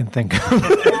uncles I can think of.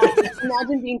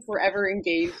 Imagine being forever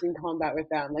engaged in combat with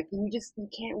them. Like, you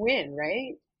can't win,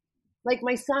 right? Like,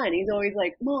 my son, he's always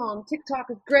like, Mom, TikTok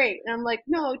is great. And I'm like,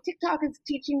 no, TikTok is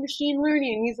teaching machine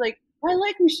learning. And he's like, I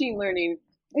like machine learning.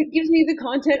 It gives me the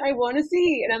content I want to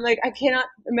see. And I'm like, I cannot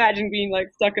imagine being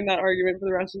like stuck in that argument for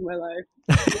the rest of my life.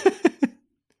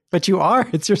 But you are.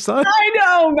 It's your son. I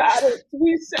know, Maddox.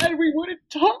 We said we wouldn't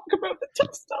talk about the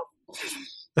tough stuff.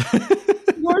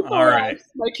 All right.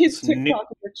 My kid's TikTok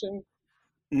addiction.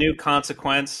 New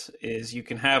consequence is you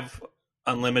can have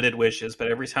unlimited wishes,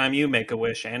 but every time you make a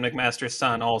wish, Anne McMaster's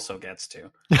son also gets to.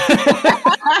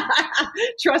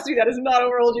 Trust me, that is not a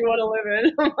world you want to live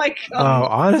in. Oh my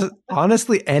god. Oh,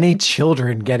 honestly, any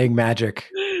children getting magic.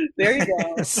 There you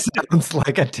go. Sounds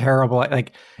like a terrible,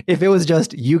 like if it was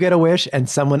just you get a wish and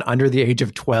someone under the age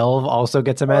of 12 also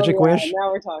gets a magic wish.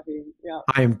 Now we're talking. Yeah.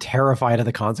 I am terrified of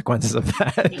the consequences of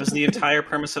that. It was the entire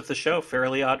premise of the show,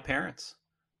 Fairly Odd Parents.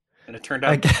 And it turned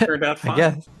out fine. I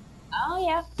guess. Oh,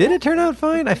 yeah. Did it turn out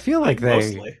fine? I feel like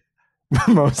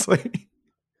Mostly.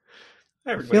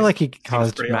 I feel like he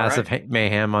caused massive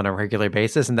mayhem on a regular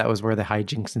basis, and that was where the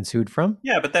hijinks ensued from.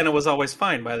 Yeah, but then it was always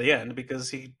fine by the end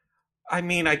because I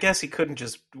guess he couldn't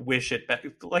just wish it back.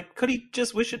 Like, could he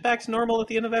just wish it back to normal at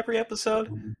the end of every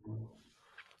episode?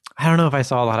 I don't know if I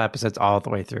saw a lot of episodes all the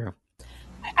way through.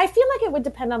 I feel like it would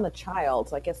depend on the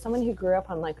child. Like, if someone who grew up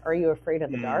on, like, Are You Afraid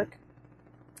of the Dark?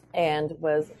 And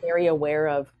was very aware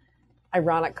of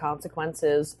ironic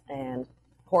consequences and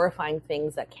horrifying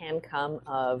things that can come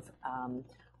of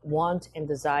want and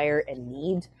desire and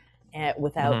need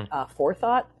without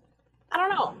forethought. I don't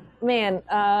know, man.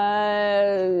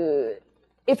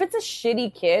 If it's a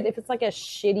shitty kid, if it's like a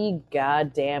shitty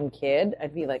goddamn kid,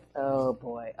 I'd be like, oh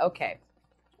boy, okay.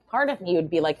 Part of me would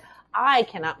be like, I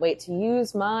cannot wait to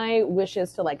use my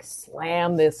wishes to like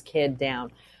slam this kid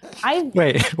down.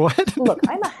 Wait, what? Look,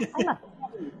 I'm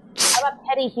a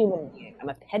petty human being. I'm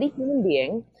a petty human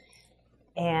being,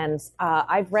 and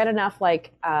I've read enough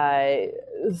like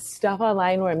stuff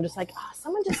online where I'm just like,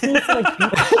 someone just needs to like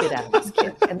beat the shit out of this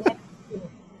kid,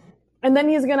 and then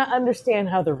he's gonna understand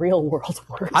how the real world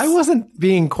works. I wasn't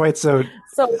being quite so,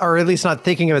 or at least not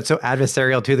thinking of it so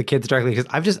adversarial to the kids directly,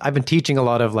 because I've been teaching a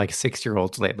lot of like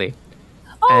 6-year-olds lately.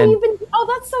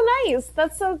 That's so nice.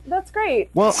 That's great.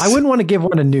 Well, I wouldn't want to give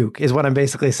one a nuke is what I'm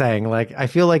basically saying. Like, I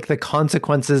feel like the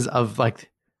consequences of like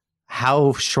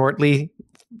how shortly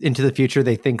into the future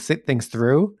they think things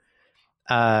through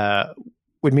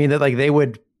would mean that like they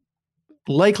would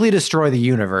likely destroy the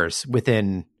universe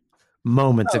within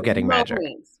moments of getting magic.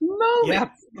 Moments. Yeah,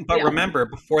 but remember,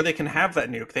 before they can have that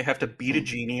nuke, they have to beat a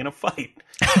genie in a fight.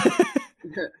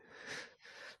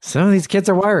 Some of these kids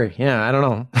are wiry. Yeah, I don't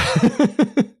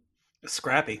know.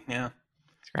 Scrappy, yeah.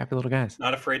 Scrappy little guys.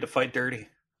 Not afraid to fight dirty.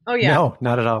 Oh yeah. No,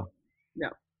 not at all. No.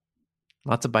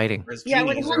 Lots of biting. Whereas Yeah,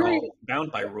 genies when are Henry- all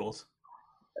bound by rules.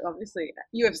 Obviously,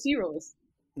 UFC rules.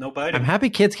 No biting. I'm happy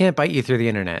kids can't bite you through the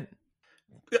internet.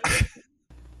 I've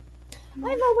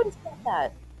always said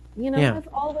that. You know, Yeah. I've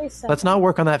always said Let's that. not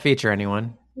work on that feature,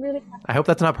 anyone. Really? I hope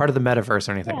that's not part of the metaverse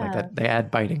or anything like Yeah. that. They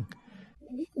add biting.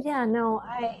 Yeah, no,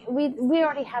 we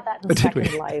already had that in Oh, did we?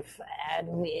 Second Life, and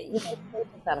we put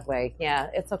that away. Yeah,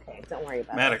 it's okay. Don't worry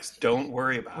about Maddox, don't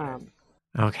worry it. about it.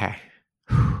 Okay.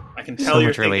 I can tell so you're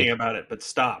much thinking relief. about it, but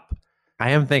stop.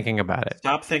 I am thinking about it.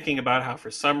 Stop thinking about how,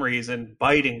 for some reason,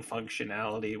 biting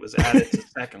functionality was added to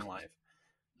Second Life.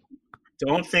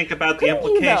 Don't think about the Couldn't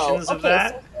you, though? implications of Okay,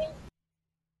 that. so-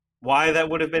 Why that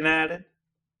would have been added.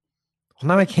 Well,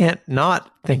 now I can't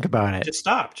not think about it. Just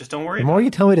stop. Just don't worry. The about more it.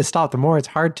 you tell me to stop, the more it's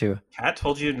hard to. Kat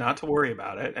told you not to worry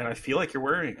about it, and I feel like you're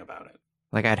worrying about it.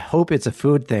 Like, I'd hope it's a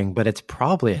food thing, but it's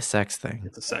probably a sex thing.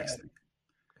 It's a sex thing.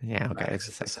 Yeah, okay, Maddox,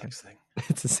 it's a sex thing. thing.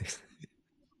 It's a sex thing.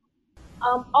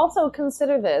 Also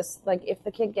consider this, like if the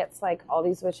kid gets like all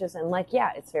these wishes and like, yeah,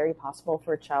 it's very possible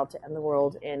for a child to end the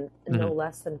world in no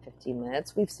less than 15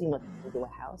 minutes. We've seen what they do to a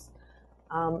house.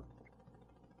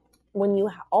 When you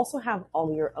also have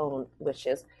all your own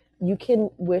wishes, you can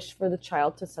wish for the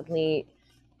child to suddenly,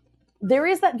 there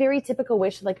is that very typical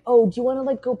wish like, oh, do you want to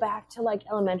like go back to like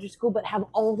elementary school but have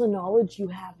all the knowledge you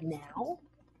have now?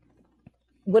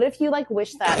 What if you like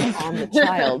wish that on the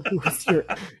child who was your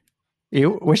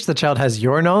You wish the child has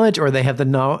your knowledge, or they have the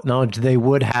knowledge they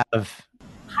would have.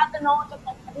 had the knowledge of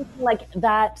like everything like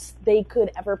that they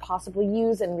could ever possibly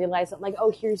use and realize that like,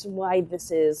 oh, here's why this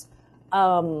is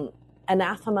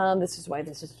anathema, this is why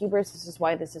this is hubris, this is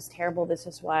why this is terrible, this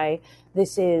is why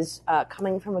this is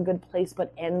coming from a good place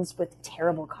but ends with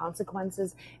terrible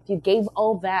consequences. If you gave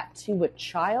all that to a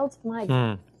child, my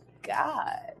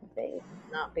God, they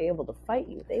would not be able to fight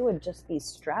you. They would just be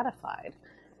stratified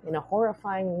in a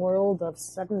horrifying world of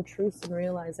sudden truths and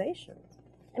realizations.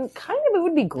 And kind of it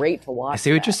would be great to watch. I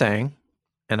see what you're saying,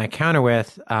 and I counter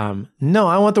with, no,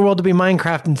 I want the world to be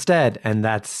Minecraft instead, and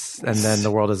then the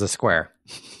world is a square.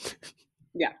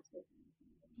 Yeah.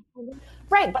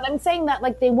 Right, but I'm saying that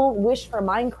like they won't wish for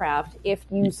Minecraft if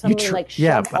you suddenly like shove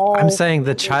yeah, but all. I'm saying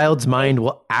the child's mind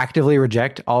will actively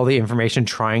reject all the information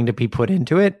trying to be put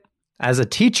into it. As a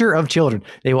teacher of children,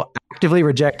 they will actively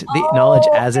reject the knowledge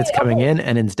as it's coming in,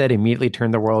 and instead immediately turn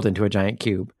the world into a giant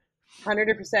cube.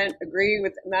 100% agree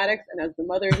with Maddox, and as the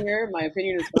mother here, my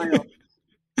opinion is final.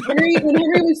 When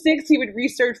Henry was 6, he would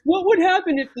research what would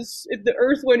happen if the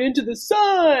Earth went into the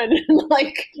sun,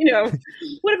 like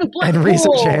what if a black And hole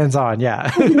research hands-on,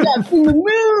 yeah. from the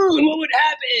moon? What would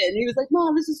happen? And he was like,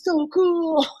 "Mom, this is so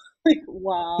cool!" Like,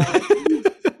 wow.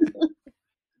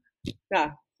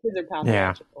 Yeah, kids are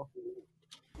pathological.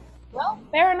 Well,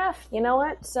 fair enough. You know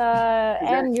what?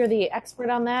 And you're the expert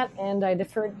on that, and I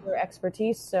defer to your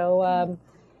expertise. So I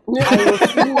will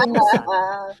see you in the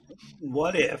sun.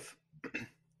 What if?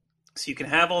 So you can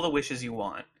have all the wishes you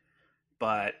want,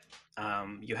 but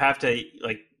you have to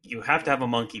have a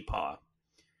monkey paw,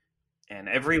 and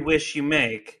every wish you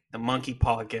make, the monkey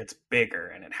paw gets bigger,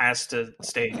 and it has to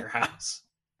stay in your house.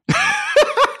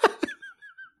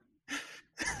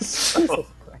 So Jesus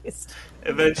Christ.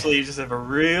 eventually, you just have a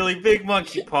really big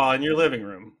monkey paw in your living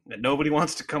room that nobody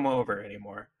wants to come over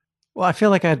anymore. Well, I feel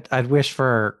like I'd wish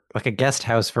for like a guest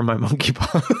house for my monkey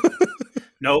paw.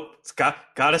 Nope, it's got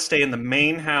to stay in the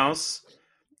main house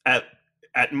at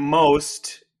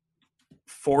most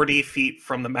 40 feet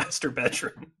from the master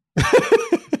bedroom.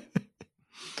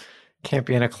 Can't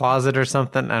be in a closet or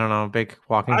something. I don't know, a big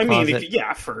walking I mean,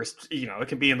 closet. first, it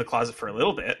can be in the closet for a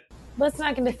little bit. But it's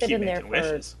not going to fit Keep in there making for,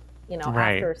 wishes.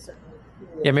 Right. after a certain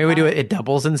period Yeah, of maybe we do time. it. It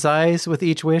doubles in size with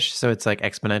each wish, so it's like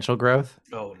exponential growth.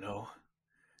 Oh no,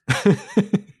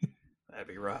 that'd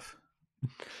be rough.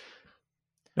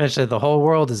 Eventually, the whole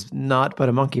world is not but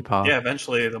a monkey paw. Yeah,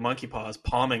 eventually the monkey paw is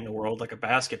palming the world like a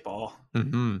basketball.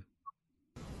 Mm-hmm.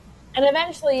 And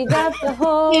eventually you got the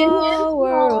whole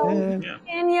world Yeah.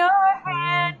 in your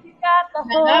hand. You got the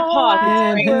whole That paw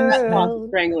wide can world.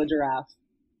 strangle a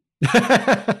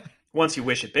giraffe. Once you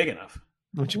wish it big enough.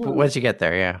 Once you get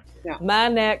there, yeah. My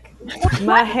neck,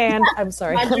 my hand. I'm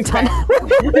sorry. My I'm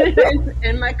done.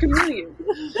 and my chameleon.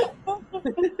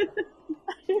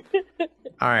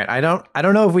 All right. I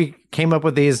don't know if we came up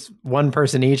with these one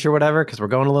person each or whatever, because we're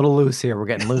going a little loose here. We're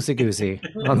getting loosey goosey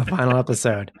on the final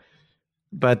episode.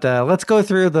 But let's go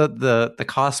through the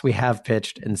costs we have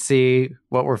pitched and see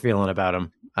what we're feeling about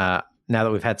them now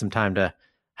that we've had some time to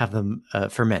have them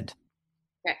ferment.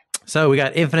 Okay. So we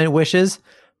got infinite wishes,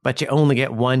 but you only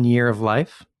get 1 year of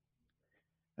life.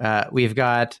 We've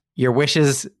got your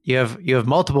wishes. You have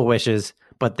multiple wishes,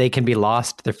 but they can be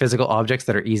lost. They're physical objects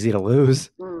that are easy to lose.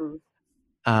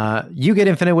 You get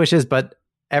infinite wishes, but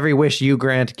every wish you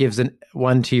grant gives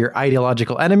one to your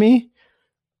ideological enemy,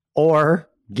 or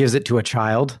gives it to a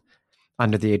child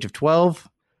under the age of 12,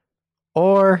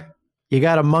 or you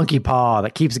got a monkey paw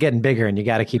that keeps getting bigger and you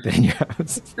got to keep it in your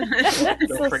house.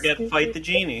 Don't forget, fight the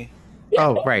genie.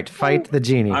 Oh, right. Fight the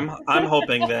genie. I'm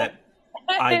hoping that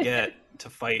I get to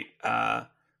fight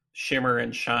Shimmer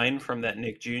and Shine from that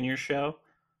Nick Jr. show,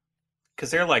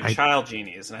 because they're like child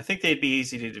genies, and I think they'd be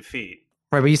easy to defeat.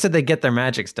 Right, but you said they get their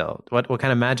magic still. What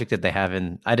kind of magic did they have?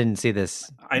 And I didn't see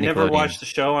this. I never watched the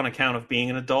show on account of being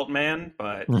an adult man,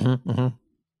 but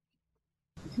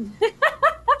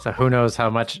so who knows how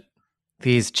much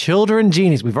these children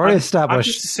genies we've already established.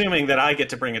 I'm just assuming that I get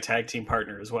to bring a tag team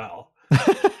partner as well.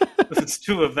 If it's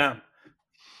two of them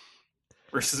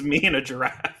versus me and a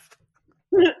giraffe.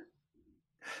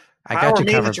 I got you covered, How are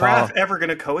me and the giraffe Paul. ever going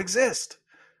to coexist?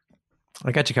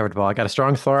 I got you covered, Paul. I got a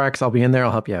strong thorax. I'll be in there.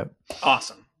 I'll help you out.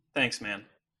 Awesome. Thanks, man.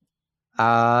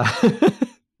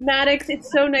 Maddox,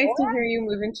 it's so nice to hear you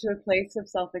move into a place of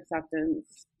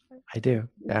self-acceptance. I do.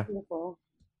 Yeah. It's beautiful.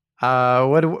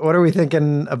 What are we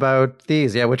thinking about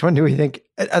these? Yeah, which one do we think?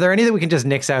 Are there any that we can just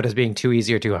nix out as being too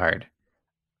easy or too hard?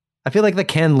 I feel like the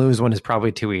can lose one is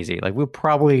probably too easy. Like we'll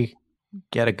probably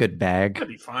get a good bag. That'd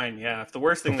be fine. Yeah. If the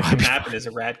worst thing that can happen is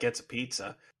a rat gets a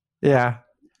pizza. Yeah.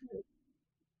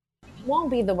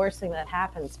 Won't be the worst thing that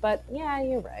happens, but yeah,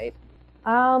 you're right.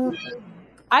 I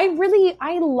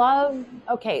love,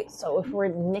 okay, so if we're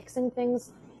nixing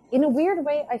things, in a weird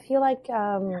way, I feel like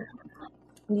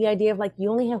the idea of like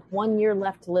you only have 1 year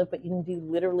left to live, but you can do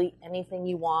literally anything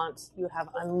you want. You have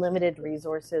unlimited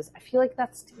resources. I feel like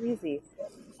that's too easy.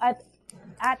 At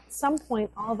some point,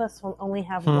 all of us will only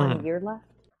have 1 year left.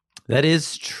 That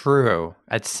is true.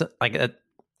 It's like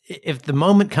if the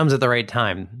moment comes at the right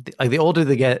time, like the older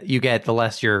you get, the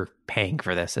less you're paying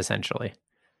for this, essentially,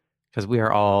 because we are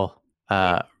all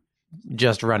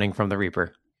just running from the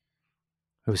Reaper,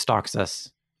 who stalks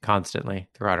us constantly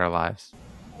throughout our lives.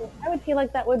 I would feel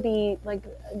like that would be like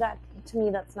that to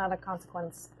me. That's not a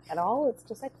consequence at all. It's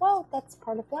just like, well, that's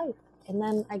part of life, and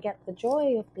then I get the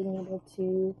joy of being able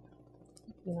to,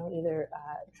 either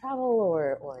travel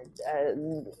or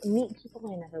meet people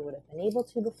I never would have been able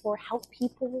to before, help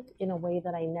people in a way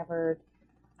that I never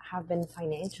have been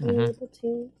financially able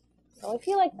to. So I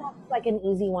feel like that's like an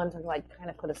easy one to like kind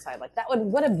of put aside. Like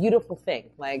what a beautiful thing.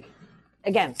 Like,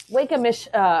 again, Wake-A-Mish,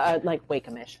 oh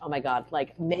my God,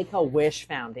 like Make-A-Wish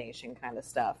Foundation kind of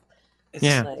stuff.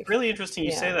 It's really interesting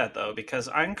you say that, though, because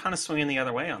I'm kind of swinging the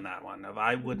other way on that one.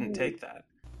 I wouldn't take that.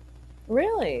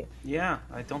 Really? Yeah,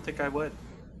 I don't think I would.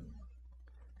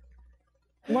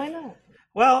 Why not?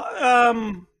 Well, I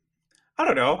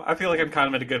don't know. I feel like I'm kind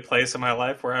of in a good place in my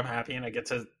life where I'm happy and I get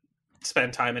to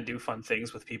spend time and do fun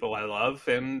things with people I love.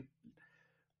 And,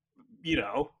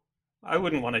 I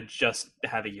wouldn't want to just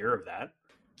have a year of that.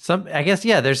 I guess,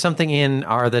 yeah, there's something in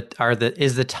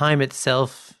is the time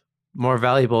itself more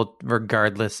valuable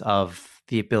regardless of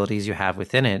the abilities you have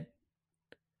within it?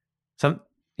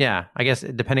 I guess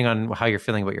depending on how you're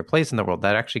feeling about your place in the world,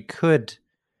 that actually could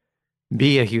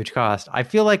be a huge cost. I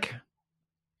feel like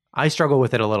I struggle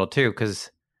with it a little too, because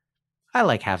I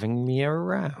like having me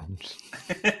around.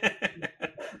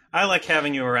 I like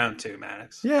having you around too,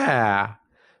 Maddox. Yeah.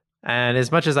 And as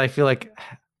much as I feel like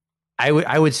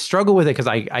I would struggle with it, because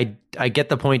I get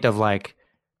the point of like,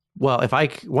 well,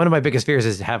 one of my biggest fears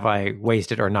is, have I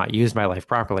wasted or not used my life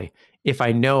properly? If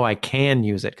I know I can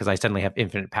use it because I suddenly have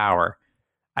infinite power,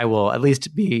 I will at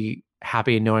least be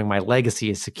happy knowing my legacy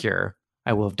is secure.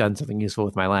 I will have done something useful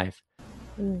with my life.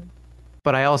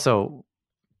 But I also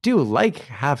do like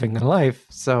having a life,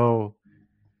 so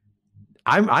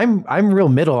I'm real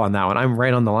middle on that one. I'm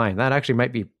right on the line. That actually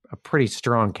might be a pretty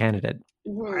strong candidate.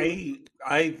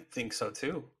 I think so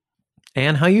too.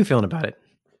 Anne, how are you feeling about it?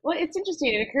 Well, it's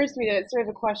interesting. It occurs to me that it's sort of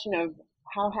a question of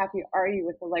how happy are you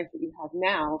with the life that you have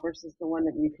now versus the one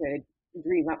that you could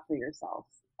dream up for yourself,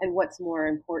 and what's more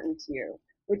important to you,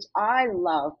 which I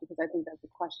love, because I think that's a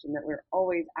question that we're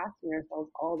always asking ourselves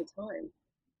all the time.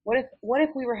 What if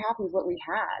we were happy with what we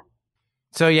had?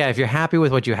 So yeah, if you're happy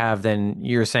with what you have, then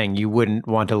you're saying you wouldn't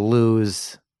want to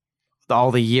lose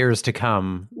all the years to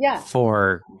come Yeah.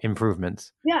 for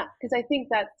improvements. Yeah, because I think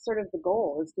that's sort of the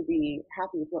goal, is to be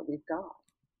happy with what we've got.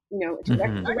 You know, to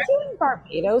Mhm. Aren't you in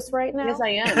Barbados right now? Yes, I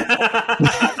am.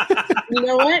 You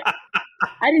know what?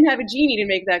 I didn't have a genie to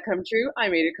make that come true. I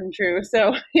made it come true.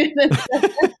 So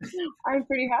I'm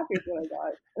pretty happy with what I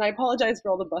got. And I apologize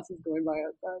for all the buses going by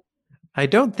outside. I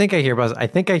don't think I hear buzz. I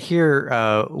think I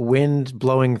hear wind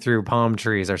blowing through palm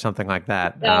trees or something like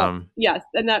that. Yes,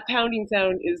 and that pounding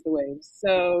sound is the waves.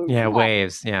 So Yeah,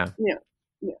 waves. Yeah. Yeah.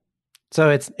 So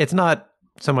it's not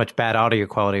so much bad audio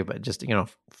quality, but just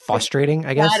frustrating,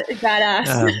 I guess. Badass.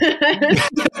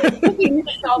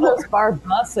 All those bar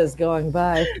buses going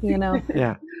by,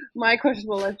 Yeah. My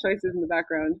questionable life choices in the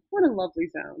background. What a lovely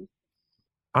sound.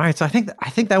 All right, so I think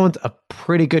that one's a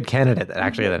pretty good candidate.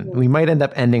 Actually, then we might end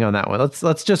up ending on that one.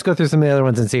 Let's just go through some of the other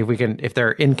ones and see if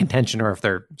they're in contention or if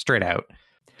they're straight out.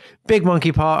 Big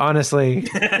Monkey Paw, honestly,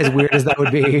 as weird as that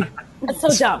would be, It's so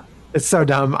dumb. it's so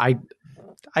dumb. I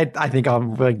think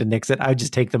I'm willing to nix it. I would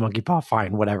just take the Monkey Paw.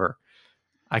 Fine, whatever.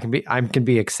 I can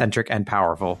be eccentric and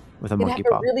powerful with a You'd Monkey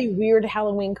have Paw. a really weird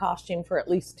Halloween costume for at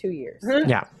least 2 years.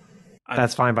 Yeah,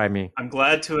 that's fine by me. I'm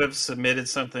glad to have submitted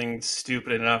something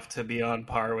stupid enough to be on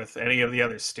par with any of the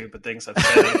other stupid things I've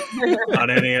said on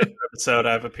any other episode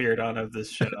I've appeared on of this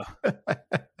show.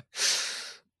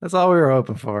 That's all we were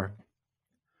hoping for.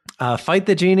 Fight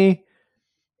the genie.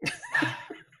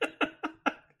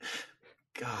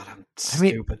 God, I'm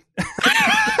stupid.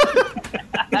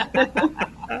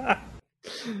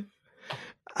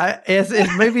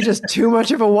 It's maybe just too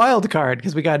much of a wild card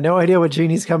because we got no idea what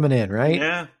genie's coming in, right?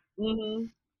 Yeah. Mm-hmm.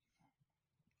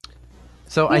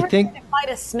 So I think to fight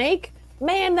a snake,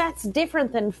 man, that's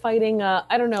different than fighting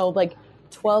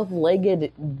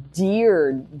 12-legged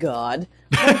deer god.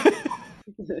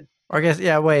 Or I guess,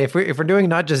 yeah, wait, if we're doing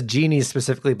not just genies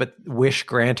specifically, but wish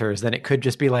granters, then it could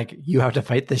just be like, you have to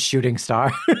fight this shooting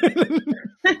star.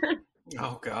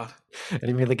 Oh, God. And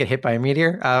immediately get hit by a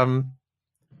meteor.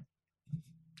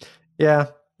 Yeah,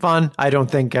 fun. I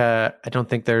think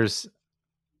it's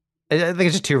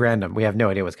just too random. We have no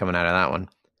idea what's coming out of that one.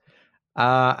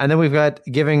 And then we've got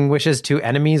giving wishes to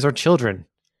enemies or children.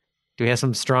 Do we have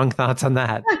some strong thoughts on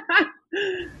that?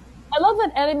 I love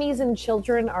that enemies and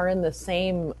children are in the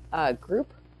same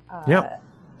group. Yep.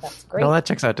 That's great. No, that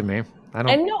checks out to me.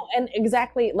 And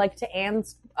exactly like to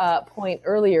Anne's point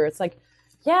earlier, it's like,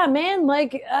 yeah, man,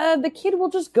 the kid will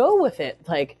just go with it.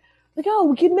 Like, oh,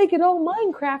 we can make it all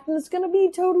Minecraft and it's going to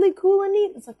be totally cool and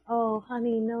neat. It's like, oh,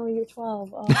 honey, no, you're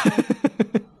 12. Oh,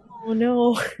 oh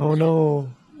no. Oh, no.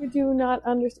 You do not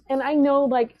understand. And I know,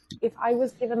 if I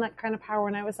was given that kind of power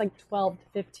when I was 12 to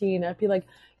 15, I'd be like,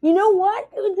 you know what?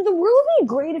 The world would be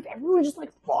great if everyone just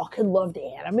fucking loved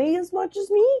anime as much as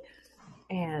me.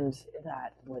 And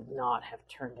that would not have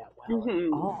turned out well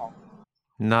at all.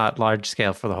 Not large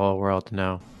scale for the whole world to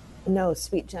know. No,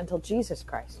 sweet, gentle Jesus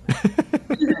Christ.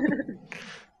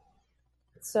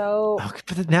 So.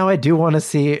 But now I do want to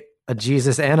see a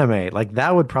Jesus anime.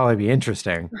 That would probably be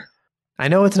interesting. I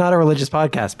know it's not a religious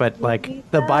podcast, but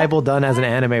the Bible done as an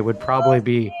anime would probably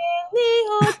be.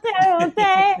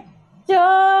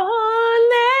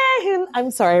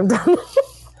 I'm sorry, I'm done.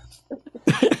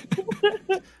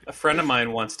 A friend of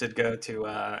mine once did go to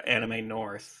Anime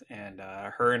North, and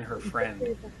her and her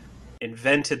friend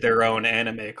invented their own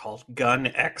anime called Gun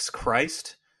X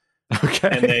Christ. Okay.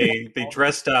 And they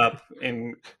dressed up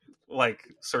in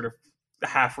sort of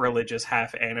half religious,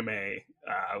 half anime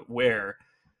wear,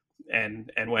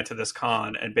 and went to this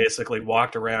con and basically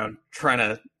walked around trying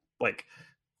to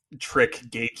trick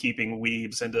gatekeeping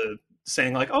weebs into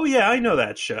saying oh yeah, I know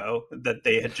that show that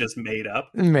they had just made up.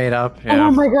 Yeah.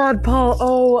 Oh my God, Paul.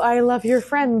 Oh, I love your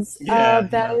friends. Yeah,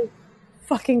 that is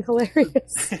fucking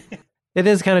hilarious. It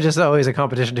is kind of just always a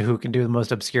competition to who can do the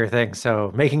most obscure thing.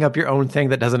 So making up your own thing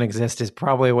that doesn't exist is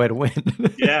probably a way to win.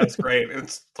 Yeah, it's great.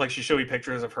 It's she showed me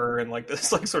pictures of her in this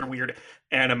sort of weird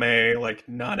anime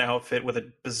nun outfit with a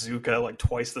bazooka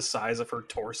twice the size of her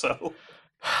torso.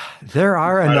 There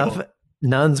are enough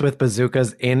nuns with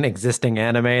bazookas in existing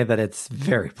anime that it's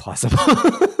very plausible.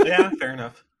 Yeah, fair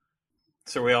enough.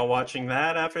 So are we all watching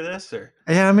that after this, or?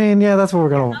 Yeah, I mean, yeah, that's what we're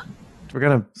gonna.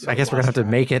 I guess we're gonna have to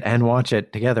make it and watch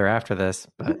it together after this.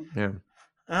 But yeah.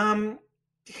 Yeah.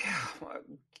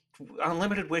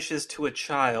 Unlimited wishes to a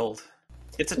child.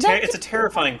 It's a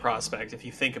terrifying prospect if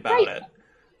you think about it.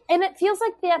 And it feels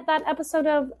like that episode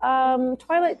of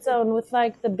Twilight Zone with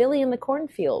the Billy in the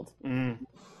cornfield. Mm.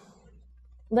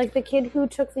 The kid who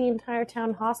took the entire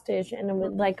town hostage and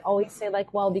would always say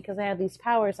well, because I have these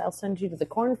powers, I'll send you to the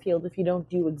cornfield if you don't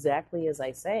do exactly as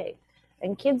I say.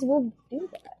 And kids will do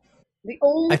that. The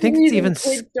only I think it's reason even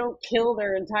kids don't kill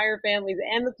their entire families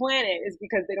and the planet is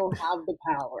because they don't have the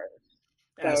power.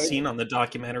 As seen on the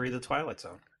documentary The Twilight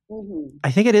Zone. Mm-hmm.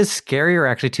 I think it is scarier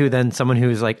actually too than someone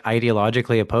who's like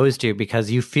ideologically opposed to you, because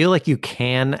you feel like you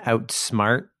can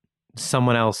outsmart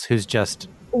someone else who's just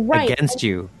against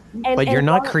you, but you're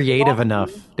not creative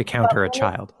enough to counter a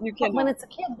child. But when it's a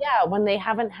kid, yeah, when they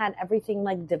haven't had everything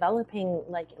like developing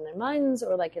like in their minds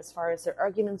or like as far as their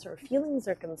arguments or feelings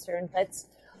are concerned, that's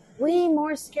way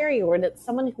more scary. When it's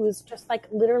someone who's just like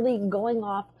literally going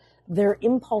off their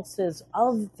impulses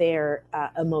of their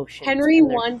emotions. Henry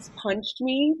once punched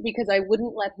me because I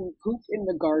wouldn't let him poop in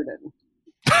the garden.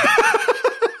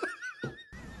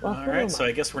 Well, all right, so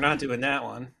I guess we're not doing that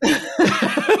one.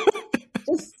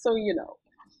 Just so you know.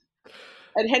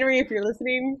 And Henry, if you're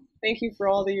listening, thank you for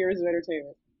all the years of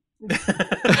entertainment.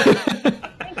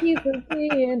 Thank you for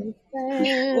being a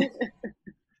fan.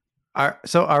 I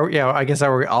guess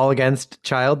are we all against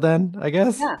child then? I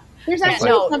guess. Yeah, there's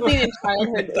actually something in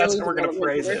childhood. That's how we're going to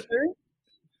phrase it.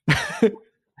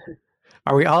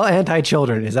 Are we all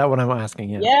anti-children? Is that what I'm asking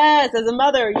you? Yes, as a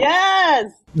mother,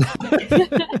 yes.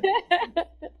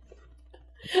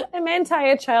 I'm anti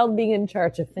a child being in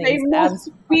charge of things. They must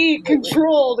be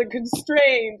controlled and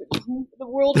constrained. The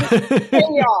world is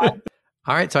chaos.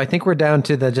 All right, so I think we're down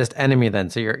to the just enemy then.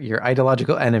 So your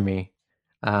ideological enemy.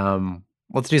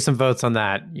 Let's do some votes on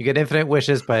that. You get infinite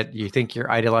wishes, but you think your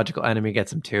ideological enemy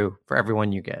gets them too for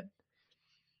everyone you get.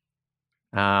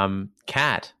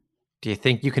 Kat, do you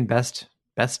think you can best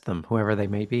them, whoever they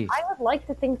may be? I would like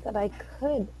to think that I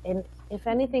could, and if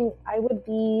anything, I would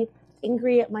be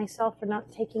angry at myself for not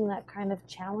taking that kind of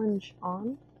challenge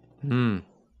on.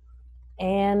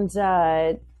 And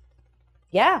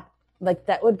yeah, like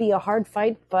that would be a hard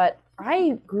fight, but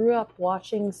I grew up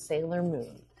watching Sailor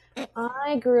Moon.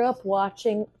 I grew up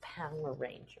watching Power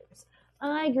Rangers.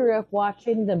 I grew up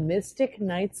watching the Mystic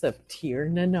Knights of Tir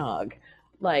Nanog.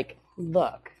 Like,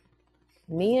 look,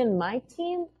 me and my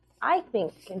team, I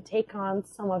think, can take on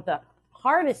some of the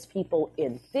hardest people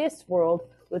in this world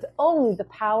with only the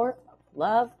power of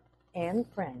love and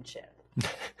friendship.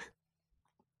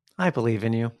 I believe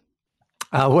in you.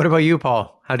 What about you,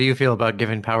 Paul? How do you feel about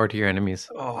giving power to your enemies?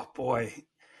 Oh, boy.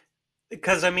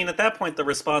 Because, I mean, at that point, the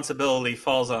responsibility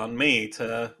falls on me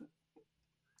to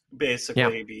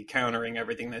basically be countering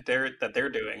everything that they're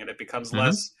doing. And it becomes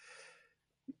less,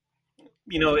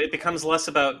 it becomes less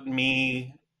about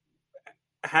me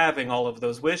having all of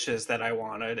those wishes that I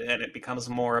wanted. And it becomes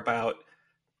more about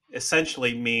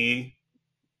essentially me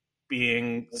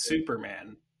being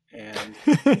Superman and,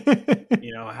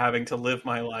 having to live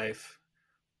my life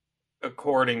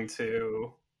according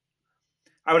to...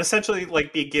 I would essentially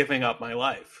be giving up my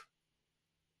life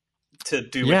to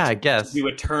do I guess do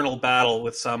eternal battle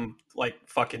with some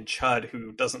fucking chud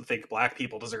who doesn't think black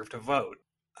people deserve to vote.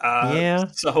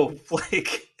 So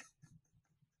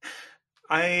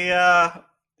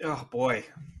oh boy,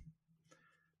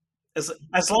 as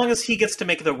long as he gets to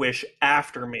make the wish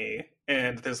after me,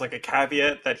 and there's a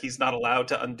caveat that he's not allowed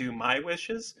to undo my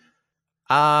wishes.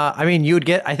 I mean,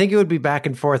 I think it would be back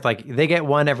and forth. They get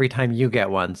one every time you get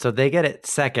one. So they get it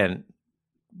second.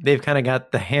 They've kind of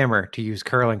got the hammer, to use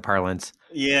curling parlance.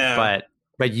 Yeah.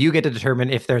 But you get to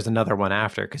determine if there's another one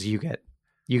after, because you get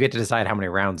to decide how many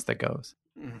rounds that goes.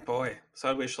 Boy. So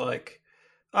I wish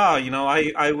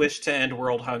I wish to end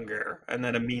world hunger. And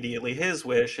then immediately his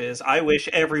wish is, I wish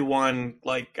everyone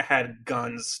had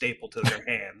guns stapled to their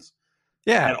hands.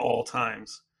 At all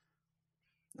times.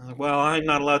 I was like, well, I'm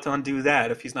not allowed to undo that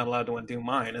if he's not allowed to undo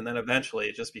mine. And then eventually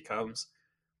it just becomes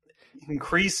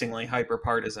increasingly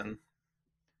hyper-partisan.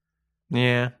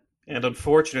 Yeah. And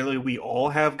unfortunately, we all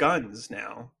have guns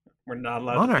now. We're not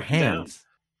allowed on to our hands. Down.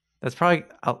 That's probably...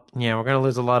 we're going to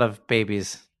lose a lot of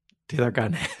babies to their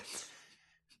gun hands.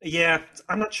 Yeah,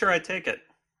 I'm not sure I'd take it.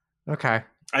 Okay.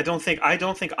 I don't think I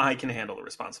can handle the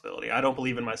responsibility. I don't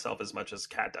believe in myself as much as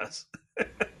Kat does.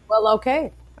 Well,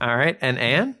 okay. All right. And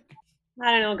Anne?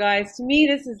 I don't know, guys. To me,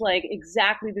 this is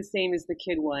exactly the same as the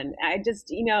kid one. I just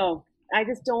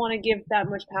don't want to give that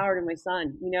much power to my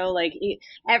son.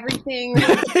 Everything.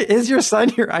 Is your son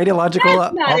your ideological?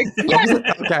 Yes.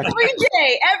 Okay. Every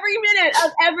day, every minute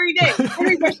of every day.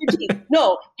 Henry, brush your teeth.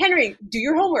 No. Henry, do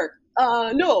your homework.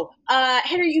 No.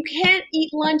 Henry, you can't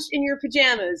eat lunch in your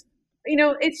pajamas.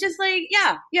 It's just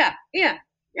yeah.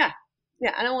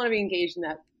 I don't want to be engaged in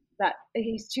that. That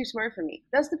he's too smart for me.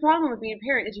 That's the problem with being a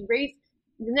parent, is you raise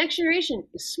the next generation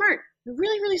is smart. They're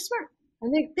really, really smart.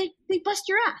 And they bust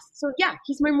your ass. So yeah,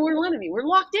 he's my mortal enemy. We're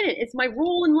locked in it. It's my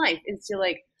role in life is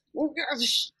to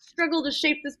struggle to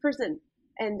shape this person.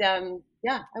 And to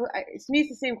me it's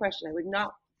the same question. I would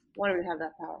not want him to have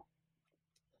that power.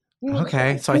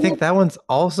 Okay, so I think that one's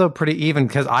also pretty even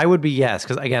because I would be yes.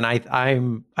 Because again, I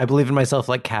believe in myself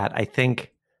like Kat. I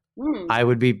think I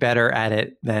would be better at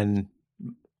it than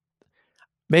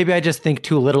maybe I just think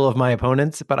too little of my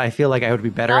opponents, but I feel like I would be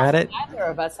better at it. Neither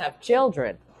of us have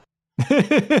children.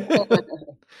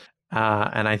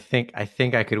 And I think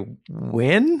I could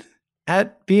win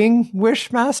at being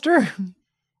Wishmaster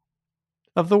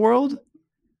of the world.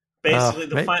 Basically,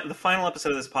 the final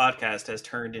episode of this podcast has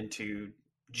turned into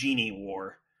Genie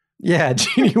War. Yeah,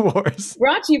 Genie Wars.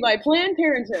 Brought to you by Planned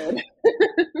Parenthood.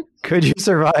 Could you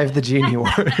survive the Genie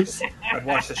Wars? I've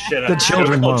watched the shit out The of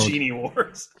children won't. Genie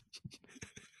Wars.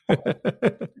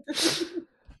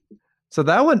 So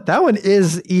that one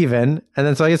is even, and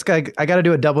then so I guess I got to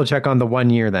do a double check on the 1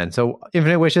 year then. So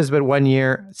Infinite Wishes, but 1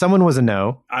 year. Someone was a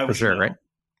no. I was for sure, a no. right?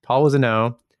 Paul was a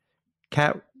no.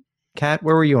 Kat,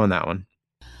 where were you on that one?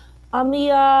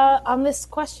 On this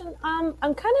question, I'm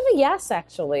kind of a yes,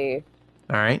 actually.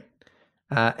 All right.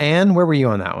 Anne, where were you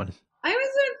on that one? I was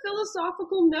a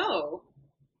philosophical no.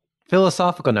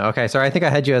 Philosophical no. Okay, sorry. I think I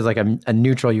had you as like a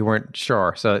neutral. You weren't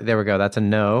sure. So there we go. That's a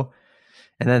no.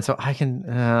 And then so I can.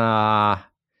 Yeah,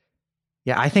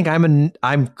 I think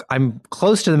I'm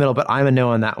close to the middle, but I'm a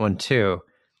no on that one too.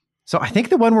 So I think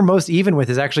the one we're most even with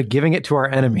is actually giving it to our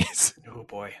enemies. Oh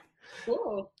boy.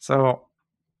 Cool. So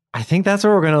I think that's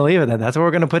where we're going to leave it. Then that's what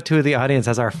we're going to put to the audience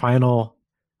as our final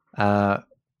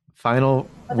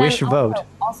wish vote.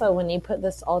 Also, when you put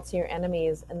this all to your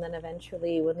enemies, and then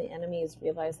eventually when the enemies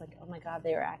realize, like, oh my god,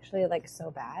 they were actually like so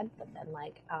bad, but then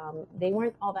like they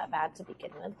weren't all that bad to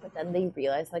begin with, but then they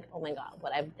realize like, oh my god,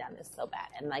 what I've done is so bad,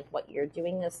 and like what you're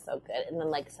doing is so good, and then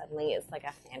like suddenly it's like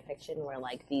a fan fiction where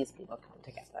like these people come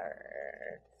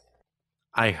together.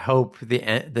 I hope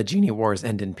the Genie Wars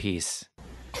end in peace.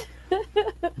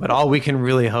 But all we can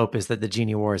really hope is that the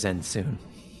Genie Wars end soon.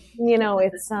 You know,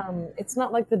 it's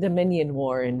not like the Dominion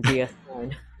War in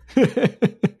DS9.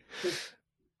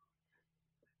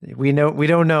 We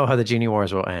don't know how the Genie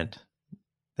Wars will end.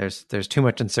 There's too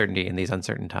much uncertainty in these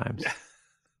uncertain times.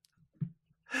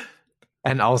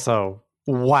 And also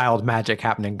wild magic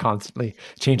happening constantly,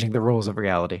 changing the rules of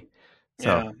reality.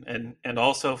 So, yeah, and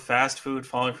also fast food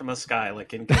falling from the sky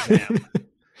like in Kazam.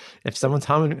 If someone's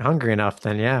hungry enough,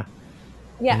 then yeah.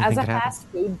 Yeah, as a fast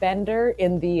food vendor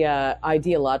in the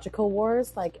ideological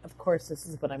wars, like, of course, this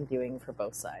is what I'm doing for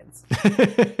both sides.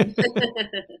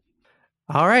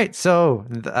 All right, so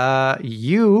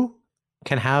you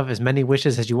can have as many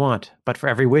wishes as you want, but for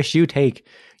every wish you take,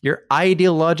 your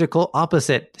ideological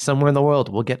opposite somewhere in the world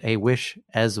will get a wish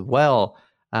as well.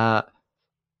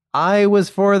 I was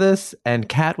for this, and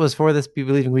Kat was for this,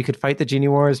 believing we could fight the Genie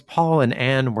Wars. Paul and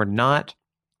Anne were not.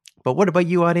 But what about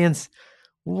you, audience?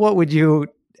 What would you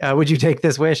take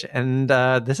this wish? And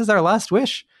this is our last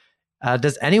wish.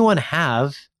 Does anyone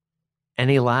have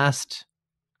any last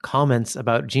comments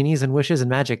about genies and wishes and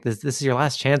magic? This is your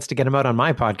last chance to get them out on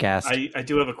my podcast. I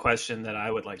do have a question that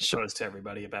I would like to pose to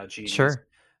everybody about genies. Sure.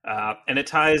 And it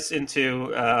ties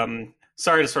into,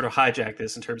 sorry to sort of hijack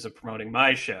this in terms of promoting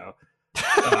my show.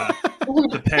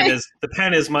 The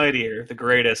pen is mightier, the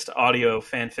greatest audio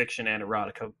fan fiction and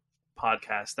erotica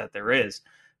podcast that there is.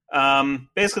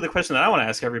 Basically, the question that I want to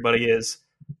ask everybody is,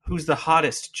 who's the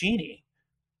hottest genie?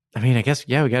 I mean, I guess,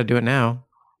 yeah, we got to do it now.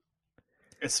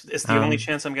 It's the only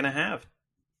chance I'm going to have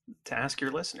to ask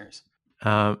your listeners.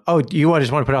 You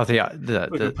just want to put out the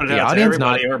audience,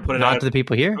 not to the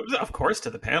people here? Of course, to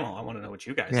the panel. I want to know what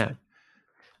you guys think.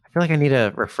 I feel like I need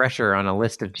a refresher on a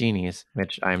list of genies,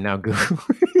 which I'm now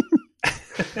Googling.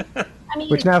 I mean,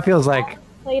 which now feels like...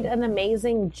 played an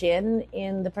amazing Jinn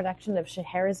in the production of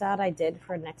Scheherazade I did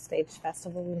for Next Stage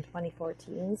Festival in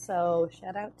 2014. So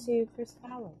shout out to Chris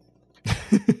Fowler.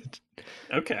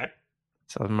 Okay.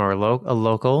 So more a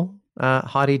local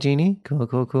hottie genie.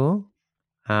 Cool.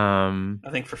 I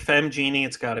think for Femme Genie,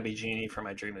 it's got to be Genie from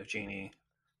I Dream of Genie.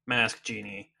 Mask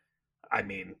Genie. I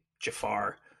mean,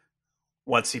 Jafar.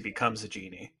 Once he becomes a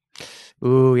genie.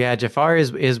 Ooh, yeah, Jafar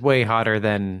is way hotter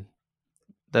than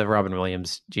the Robin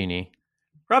Williams genie.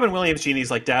 Robin Williams genie's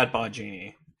like dad bod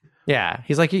genie. Yeah,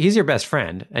 he's your best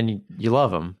friend, and you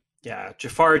love him. Yeah,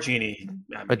 Jafar genie.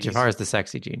 But Jafar is the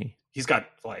sexy genie. He's got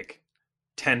like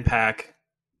 10-pack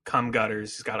cum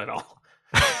gutters. He's got it all.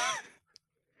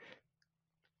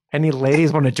 Any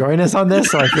ladies want to join us on this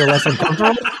so I feel less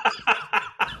uncomfortable?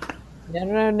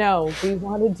 No. We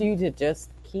wanted you to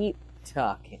just keep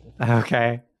talking.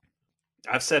 Okay.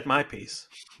 I've said my piece.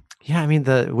 Yeah, I mean,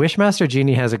 the Wishmaster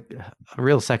genie has a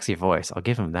real sexy voice. I'll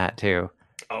give him that too.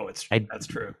 Oh, that's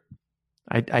true.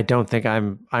 I don't think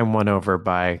I'm won over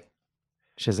by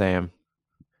Shazam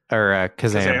or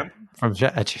Kazam from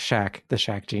Shaq, the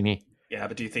Shaq genie. Yeah,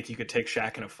 but do you think you could take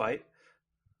Shaq in a fight?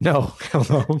 No, hell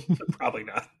no. Probably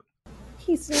not.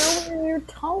 He's nowhere near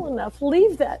tall enough.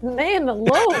 Leave that man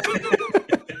alone.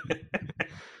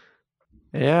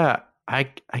 Yeah, I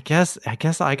guess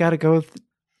I gotta go with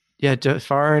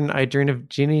Jafar and I Dream of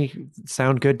Genie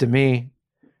sound good to me.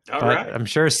 All but right. I'm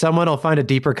sure someone will find a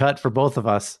deeper cut for both of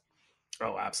us.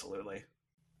 Oh, absolutely.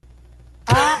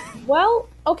 Well,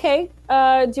 okay.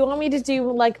 Do you want me to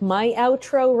do like my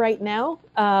outro right now?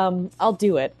 I'll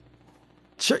do it.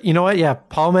 Sure. You know what? Yeah,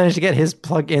 Paul managed to get his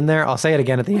plug in there. I'll say it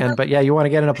again at the end. But yeah, you want to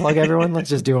get in a plug, everyone? Let's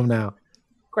just do them now.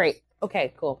 Great.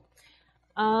 Okay, cool.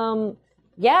 What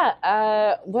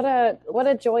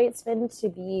a joy it's been to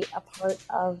be a part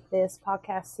of this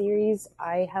podcast series.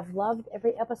 I have loved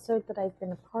every episode that I've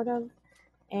been a part of,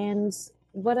 and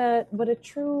what a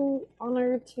true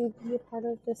honor to be a part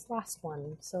of this last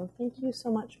one. So thank you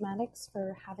so much, Maddox,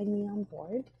 for having me on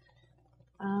board.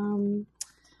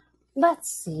 Let's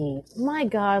see. My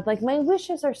God, like my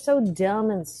wishes are so dumb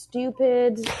and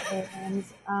stupid, and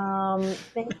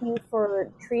thank you for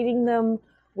treating them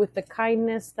with the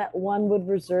kindness that one would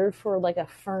reserve for like a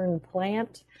fern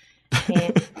plant.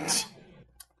 And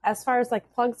as far as like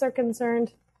plugs are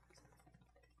concerned,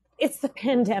 it's the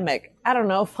pandemic. I don't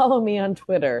know. Follow me on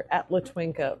Twitter at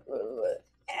Latwinka.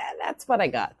 That's what I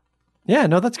got. Yeah,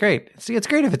 no, that's great. See, it's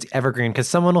great if it's evergreen because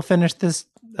someone will finish this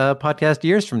podcast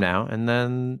years from now, and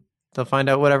then they'll find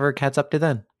out whatever Kat's up to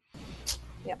then.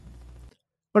 Yep.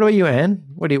 What about you, Anne?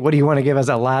 What do you want to give as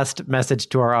a last message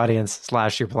to our audience /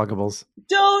 your pluggables?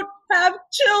 Don't have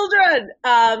children.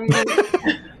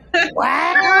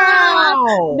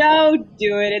 Wow. No,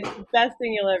 do it. It's the best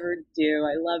thing you'll ever do.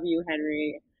 I love you,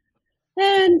 Henry.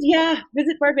 And yeah,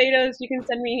 visit Barbados. You can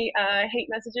send me hate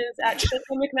messages at Shika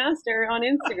McMaster on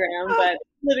Instagram, but I'm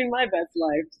living my best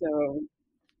life, so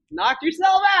knock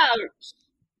yourself out.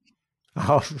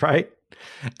 All right.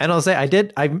 And I'll say I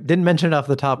didn't mention it off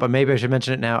the top, but maybe I should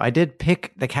mention it now. I did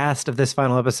pick the cast of this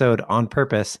final episode on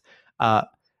purpose.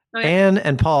 Anne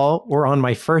and Paul were on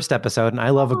my first episode, and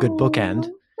I love a good bookend.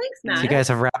 Thanks, Matt. So you guys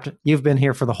have you've been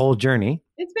here for the whole journey.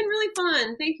 It's been really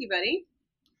fun. Thank you, buddy.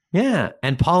 Yeah.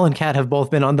 And Paul and Kat have both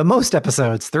been on the most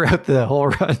episodes throughout the whole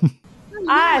run.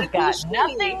 I've got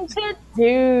nothing to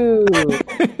do.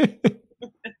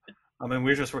 I mean,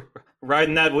 we're just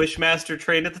riding that Wishmaster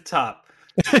train at the top.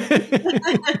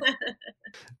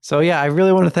 So yeah, I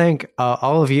really want to thank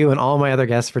all of you and all my other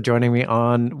guests for joining me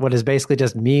on what is basically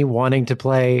just me wanting to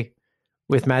play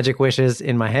with magic wishes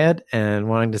in my head and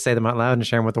wanting to say them out loud and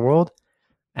share them with the world.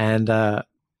 And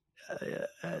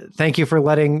thank you for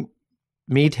letting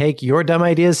me take your dumb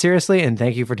ideas seriously, and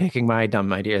thank you for taking my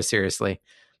dumb ideas seriously.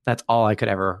 That's all I could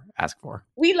ever ask for.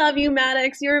 We love you,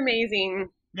 Maddox. You're amazing.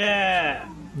 Yeah.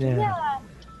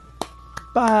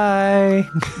 Bye.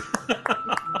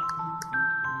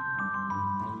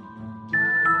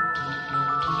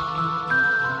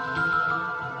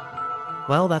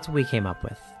 Well, that's what we came up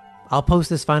with. I'll post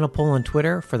this final poll on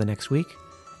Twitter for the next week,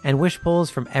 and wish polls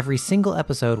from every single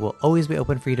episode will always be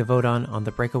open for you to vote on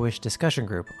the Break-A-Wish discussion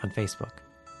group on Facebook.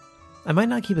 I might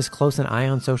not keep as close an eye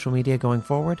on social media going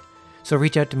forward, so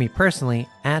reach out to me personally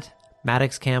at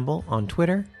Maddox Campbell on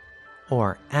Twitter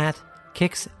or at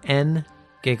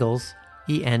KicksNGiggles,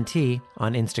 ENT,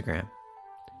 on Instagram.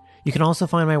 You can also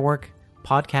find my work,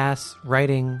 podcasts,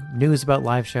 writing, news about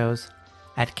live shows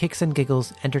at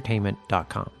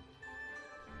kicksandgigglesentertainment.com.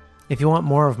 If you want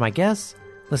more of my guests,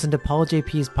 listen to Paul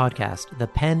JP's podcast, The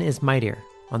Pen is Mightier,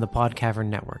 on the Podcavern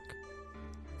Network.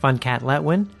 Find Kat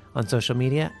Letwin on social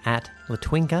media at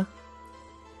Latwinka,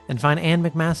 and find Anne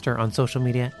McMaster on social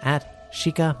media at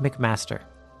Shika McMaster.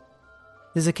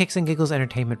 This is a Kicks and Giggles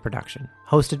entertainment production,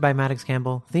 hosted by Maddox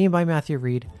Campbell, themed by Matthew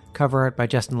Reed, cover art by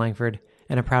Justin Langford,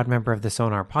 and a proud member of the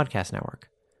Sonar Podcast Network.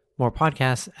 More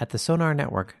podcasts at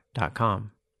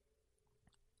thesonarnetwork.com.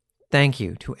 Thank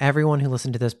you to everyone who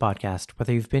listened to this podcast,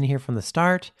 whether you've been here from the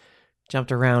start,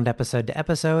 jumped around episode to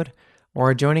episode, or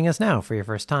are joining us now for your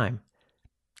first time.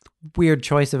 Weird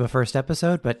choice of a first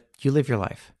episode, but you live your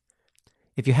life.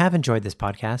 If you have enjoyed this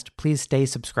podcast, please stay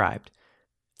subscribed.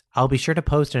 I'll be sure to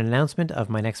post an announcement of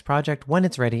my next project when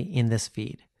it's ready in this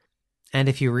feed. And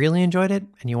if you really enjoyed it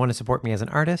and you want to support me as an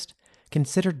artist,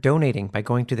 consider donating by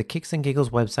going to the Kicks and Giggles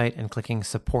website and clicking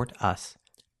Support Us.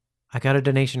 I got a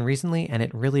donation recently, and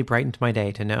it really brightened my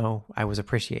day to know I was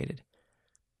appreciated.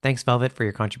 Thanks, Velvet, for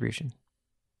your contribution.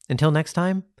 Until next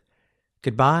time,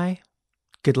 goodbye,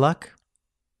 good luck,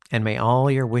 and may all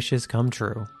your wishes come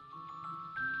true.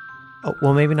 Oh,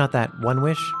 well, maybe not that one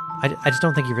wish. I just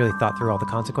don't think you really thought through all the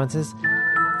consequences.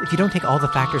 If you don't take all the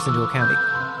factors into account,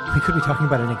 we could be talking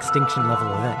about an extinction-level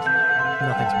event.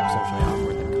 Nothing's more socially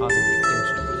awkward than causing the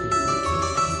extinction of a human race.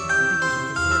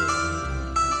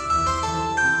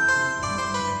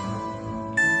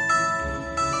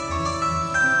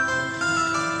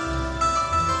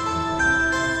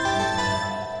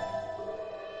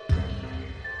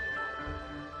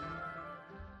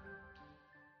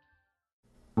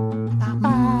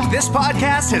 This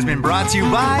podcast has been brought to you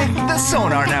by the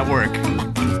Sonar Network.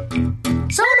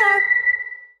 Sonar!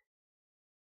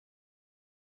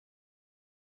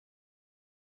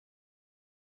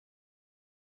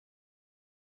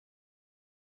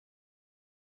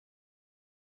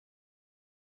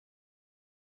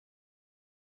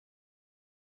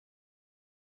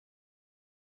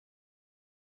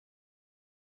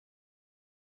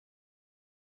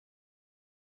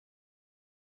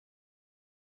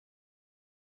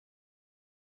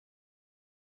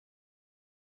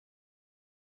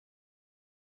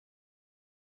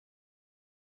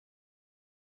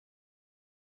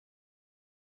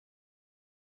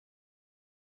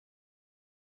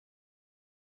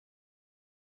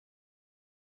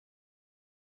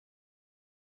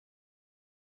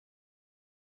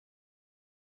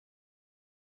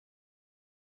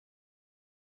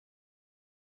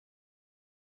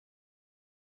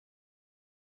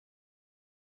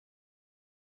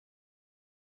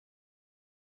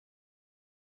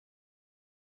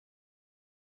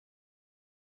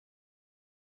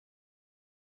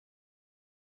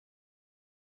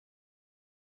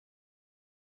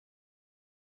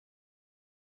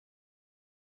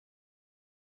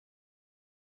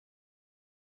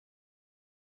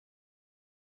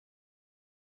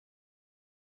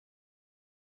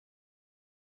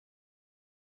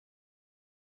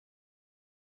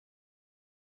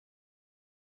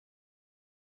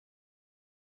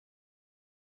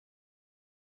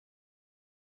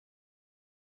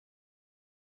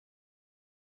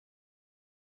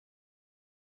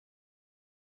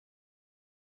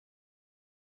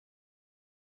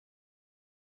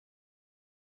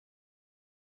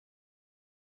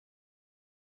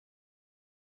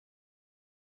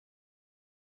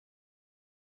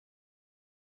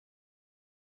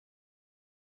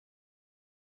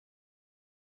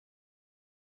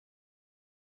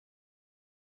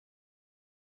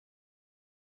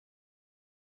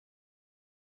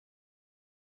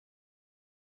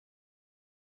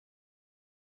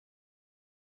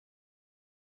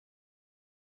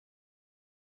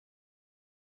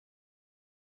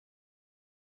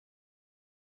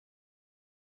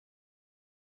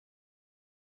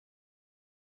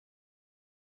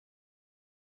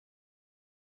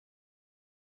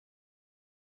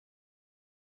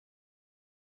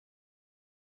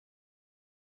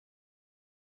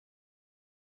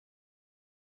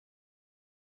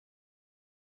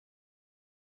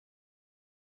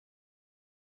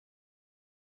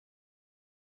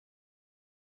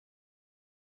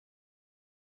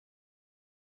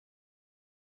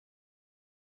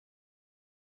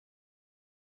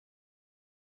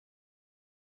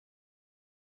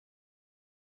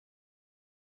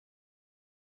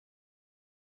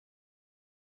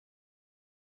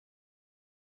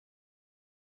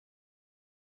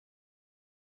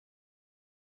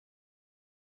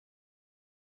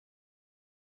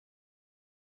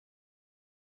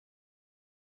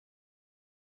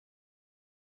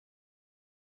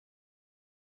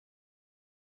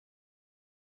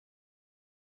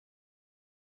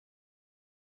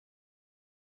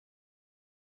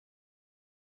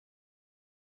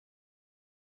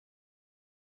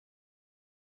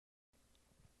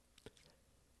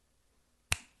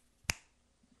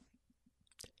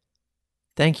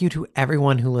 Thank you to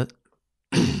everyone who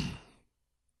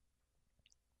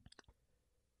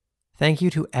Thank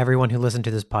you to everyone who listened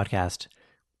to this podcast.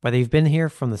 Whether you've been here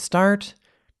from the start,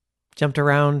 jumped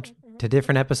around to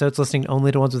different episodes listening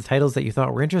only to ones with titles that you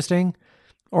thought were interesting,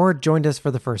 or joined us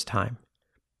for the first time.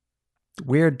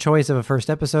 Weird choice of a first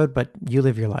episode, but you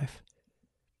live your life.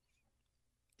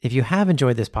 If you have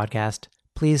enjoyed this podcast,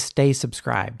 please stay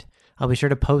subscribed. I'll be sure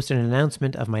to post an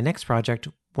announcement of my next project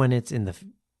when it's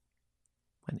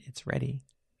ready.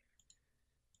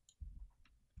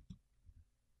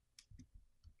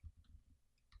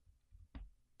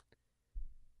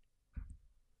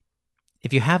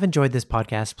 If you have enjoyed this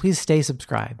podcast, please stay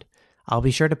subscribed. I'll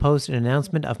be sure to post an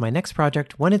announcement of my next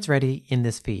project when it's ready in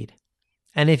this feed.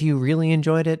 And if you really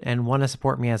enjoyed it and want to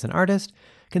support me as an artist,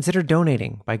 consider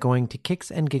donating by going to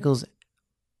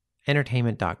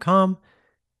kicksandgigglesentertainment.com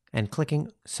and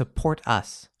clicking Support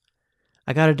Us.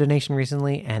 I got a donation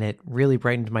recently, and it really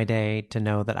brightened my day to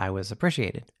know that I was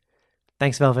appreciated.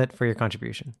 Thanks, Velvet, for your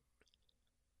contribution.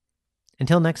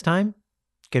 Until next time,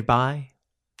 goodbye,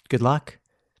 good luck,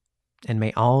 and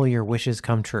may all your wishes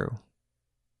come true.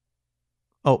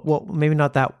 Oh, well, maybe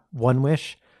not that one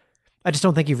wish. I just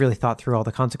don't think you've really thought through all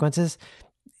the consequences.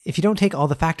 If you don't take all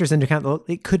the factors into account,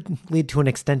 it could lead to an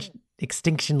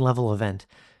extinction level event.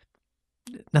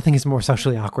 Nothing is more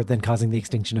socially awkward than causing the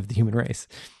extinction of the human race.